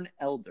 Corn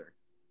Elder.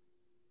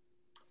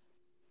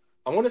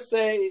 I want to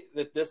say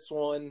that this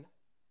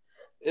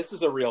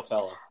is a real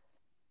fella.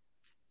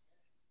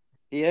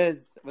 He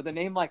is. With a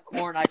name like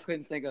Corn, I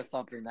couldn't think of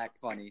something that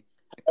funny.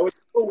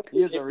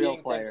 He is a real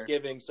player.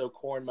 Thanksgiving, so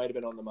Corn might have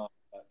been on the mound.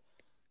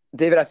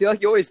 David, I feel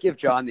like you always give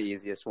John the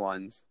easiest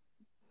ones.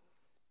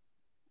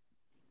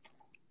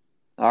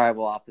 All right,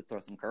 well, I'll have to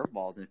throw some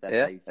curveballs in if that's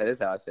how you feel. That is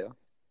how I feel.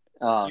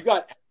 You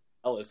got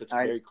Ellis. It's all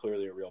right. very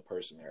clearly a real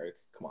person, Eric.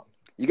 Come on.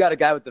 You got a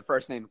guy with the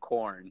first name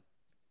Corn.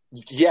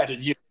 Yeah,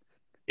 did you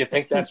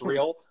think that's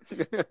real?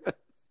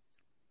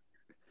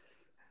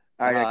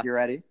 All right, Eric, you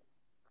ready?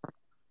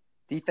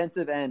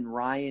 Defensive end,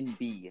 Ryan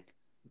B.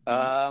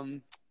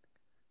 I'm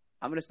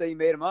going to say you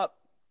made him up.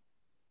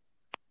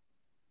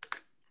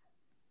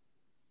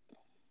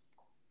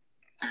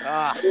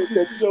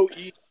 That's so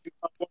easy.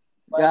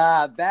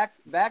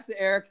 Back to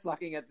Eric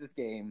sucking at this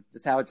game,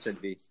 just how it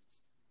should be.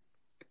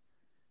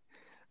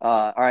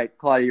 All right,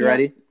 Claudia, you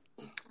ready?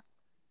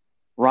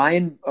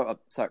 Running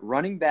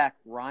back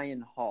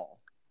Ryan Hall.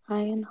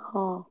 Ryan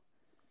Hall.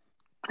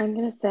 I'm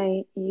going to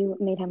say you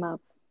made him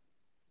up.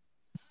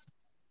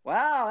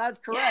 Wow, that's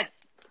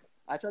correct.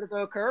 I tried to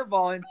throw a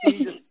curveball and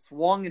she just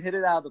swung and hit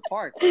it out of the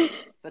park.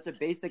 Such a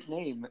basic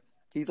name.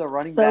 He's a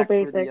running back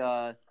for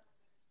the.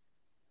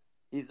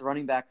 He's the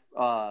running back,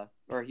 or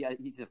or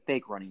he's a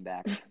fake running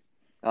back.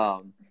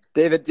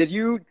 David, did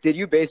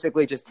you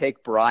basically just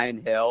take Brian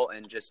Hill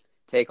and just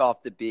take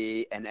off the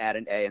B and add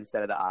an A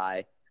instead of the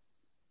I?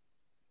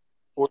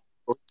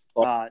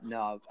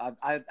 No,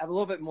 I have a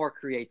little bit more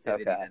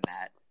creativity than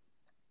that.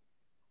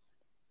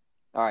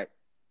 All right,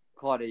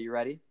 Claudia, you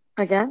ready?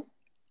 Again?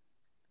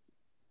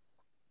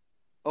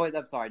 Oh, wait,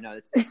 I'm sorry. No,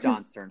 it's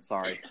John's turn.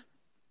 Sorry.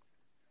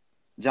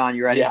 John,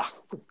 you ready? Yeah.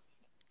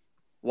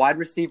 Wide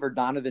receiver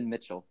Donovan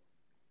Mitchell.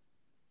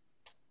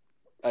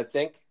 I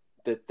think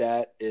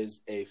that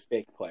is a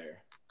fake player.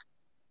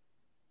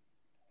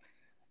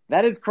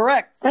 That is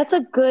correct. That's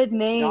a good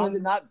name.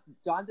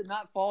 John did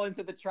not fall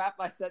into the trap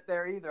I set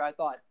there either. I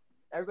thought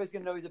everybody's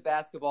gonna know he's a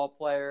basketball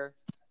player.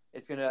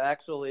 It's gonna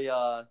actually,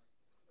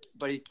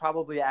 but he's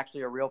probably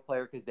actually a real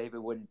player because David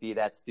wouldn't be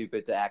that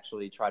stupid to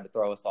actually try to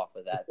throw us off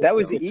of that. That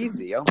was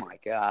easy. Oh my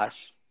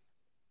gosh.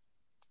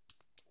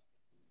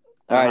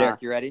 All right,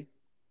 Eric, you ready?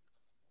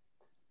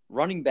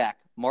 Running back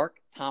Mark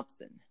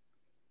Thompson.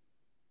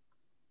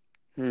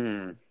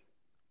 I'm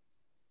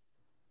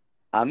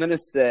gonna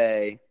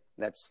say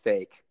that's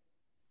fake.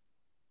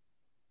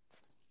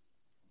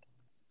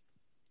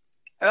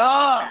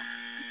 Oh,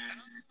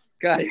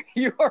 God,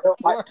 you are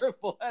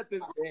horrible at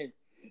this game.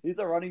 He's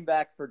a running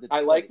back for Detroit.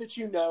 I like that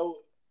you know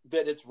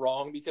that it's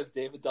wrong because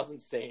David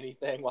doesn't say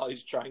anything while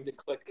he's trying to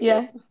click.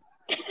 Yeah.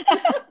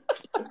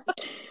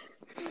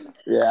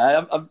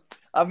 Yeah,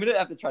 I'm gonna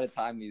have to try to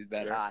time these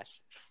better. Gosh.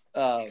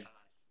 All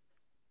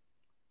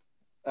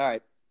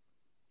right,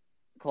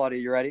 Claudia,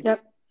 you ready?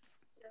 Yep.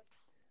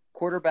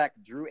 Quarterback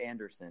Drew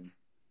Anderson.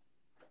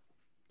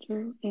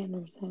 Drew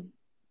Anderson.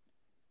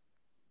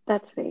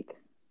 That's fake.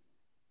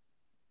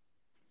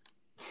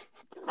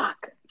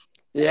 Fuck.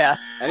 Yeah.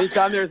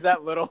 Anytime there's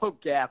that little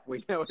gap,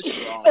 we know it's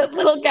wrong. That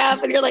little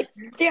gap, and you're like,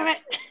 damn it.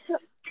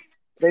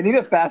 They need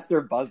a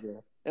faster buzzer.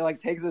 It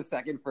takes a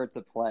second for it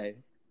to play.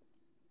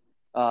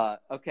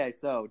 Okay,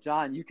 so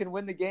John, you can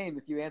win the game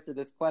if you answer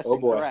this question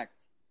correct.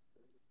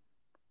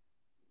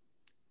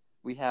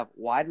 We have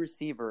wide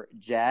receiver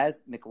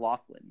Jazz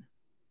McLaughlin.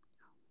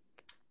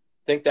 I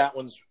think that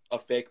one's a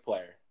fake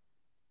player.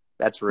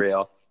 That's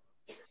real.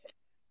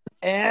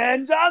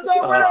 And John's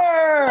a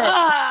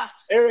winner!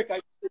 Eric,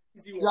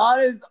 John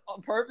is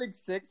a perfect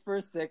 6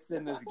 for 6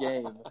 in this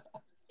game.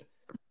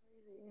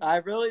 I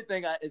really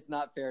think it's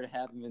not fair to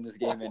have him in this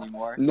game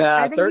anymore.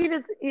 Nah, I think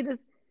he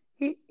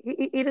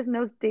just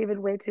knows David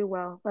way too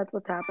well. That's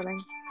what's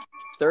happening.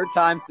 third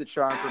time's the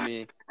charm for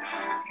me.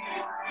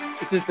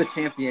 This is the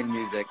champion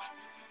music.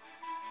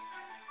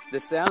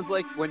 This sounds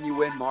like when you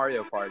win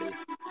Mario Party.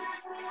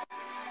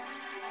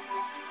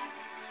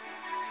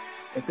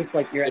 It's just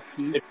like you're at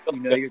peace. You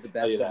know you're the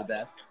best of the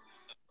best.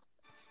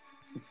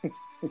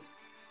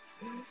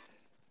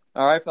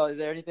 All right, fellas. Is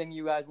there anything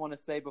you guys want to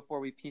say before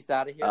we peace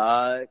out of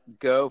here?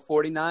 Go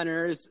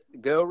 49ers.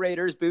 Go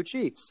Raiders. Boo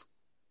Chiefs.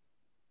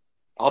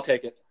 I'll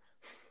take it.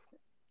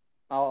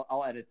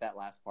 I'll edit that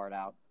last part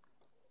out.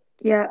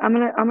 Yeah, I'm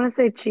gonna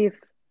say Chiefs,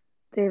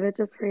 David,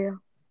 just for you.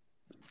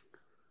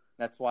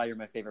 That's why you're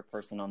my favorite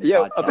person on the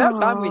podcast. About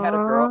time we had a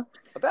girl.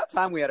 About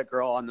time we had a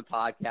girl on the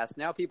podcast.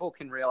 Now people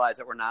can realize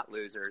that we're not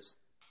losers.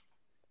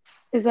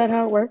 Is that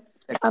how it works?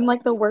 I'm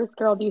like the worst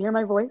girl. Do you hear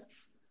my voice?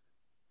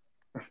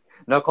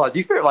 No, Claude,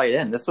 you fit right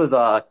in. This was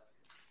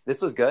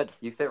good.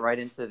 You fit right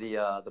into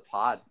the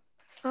pod.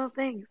 Oh,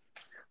 thanks.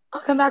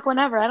 I'll come back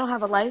whenever. I don't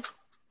have a life.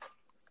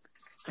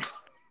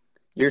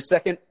 Your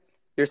second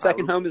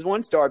home is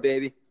 1 star,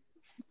 baby.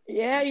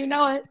 Yeah, you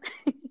know it.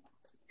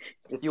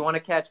 If you want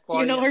to catch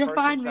Claudia, You know where to in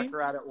find person, me. check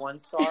her out at 1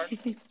 Star.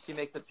 She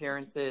makes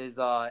appearances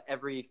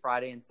every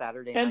Friday and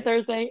Saturday And night.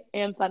 Thursday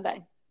and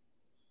Sunday.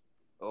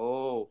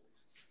 Oh,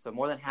 so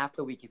more than half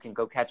the week you can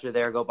go catch her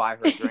there, go buy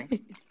her a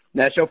drink.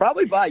 Now she'll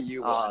probably buy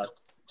you one.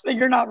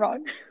 You're not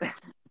wrong.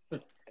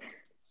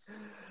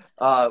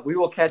 We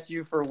will catch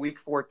you for week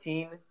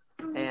 14.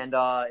 And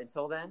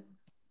until then,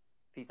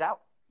 peace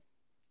out.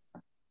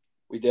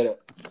 We did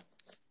it.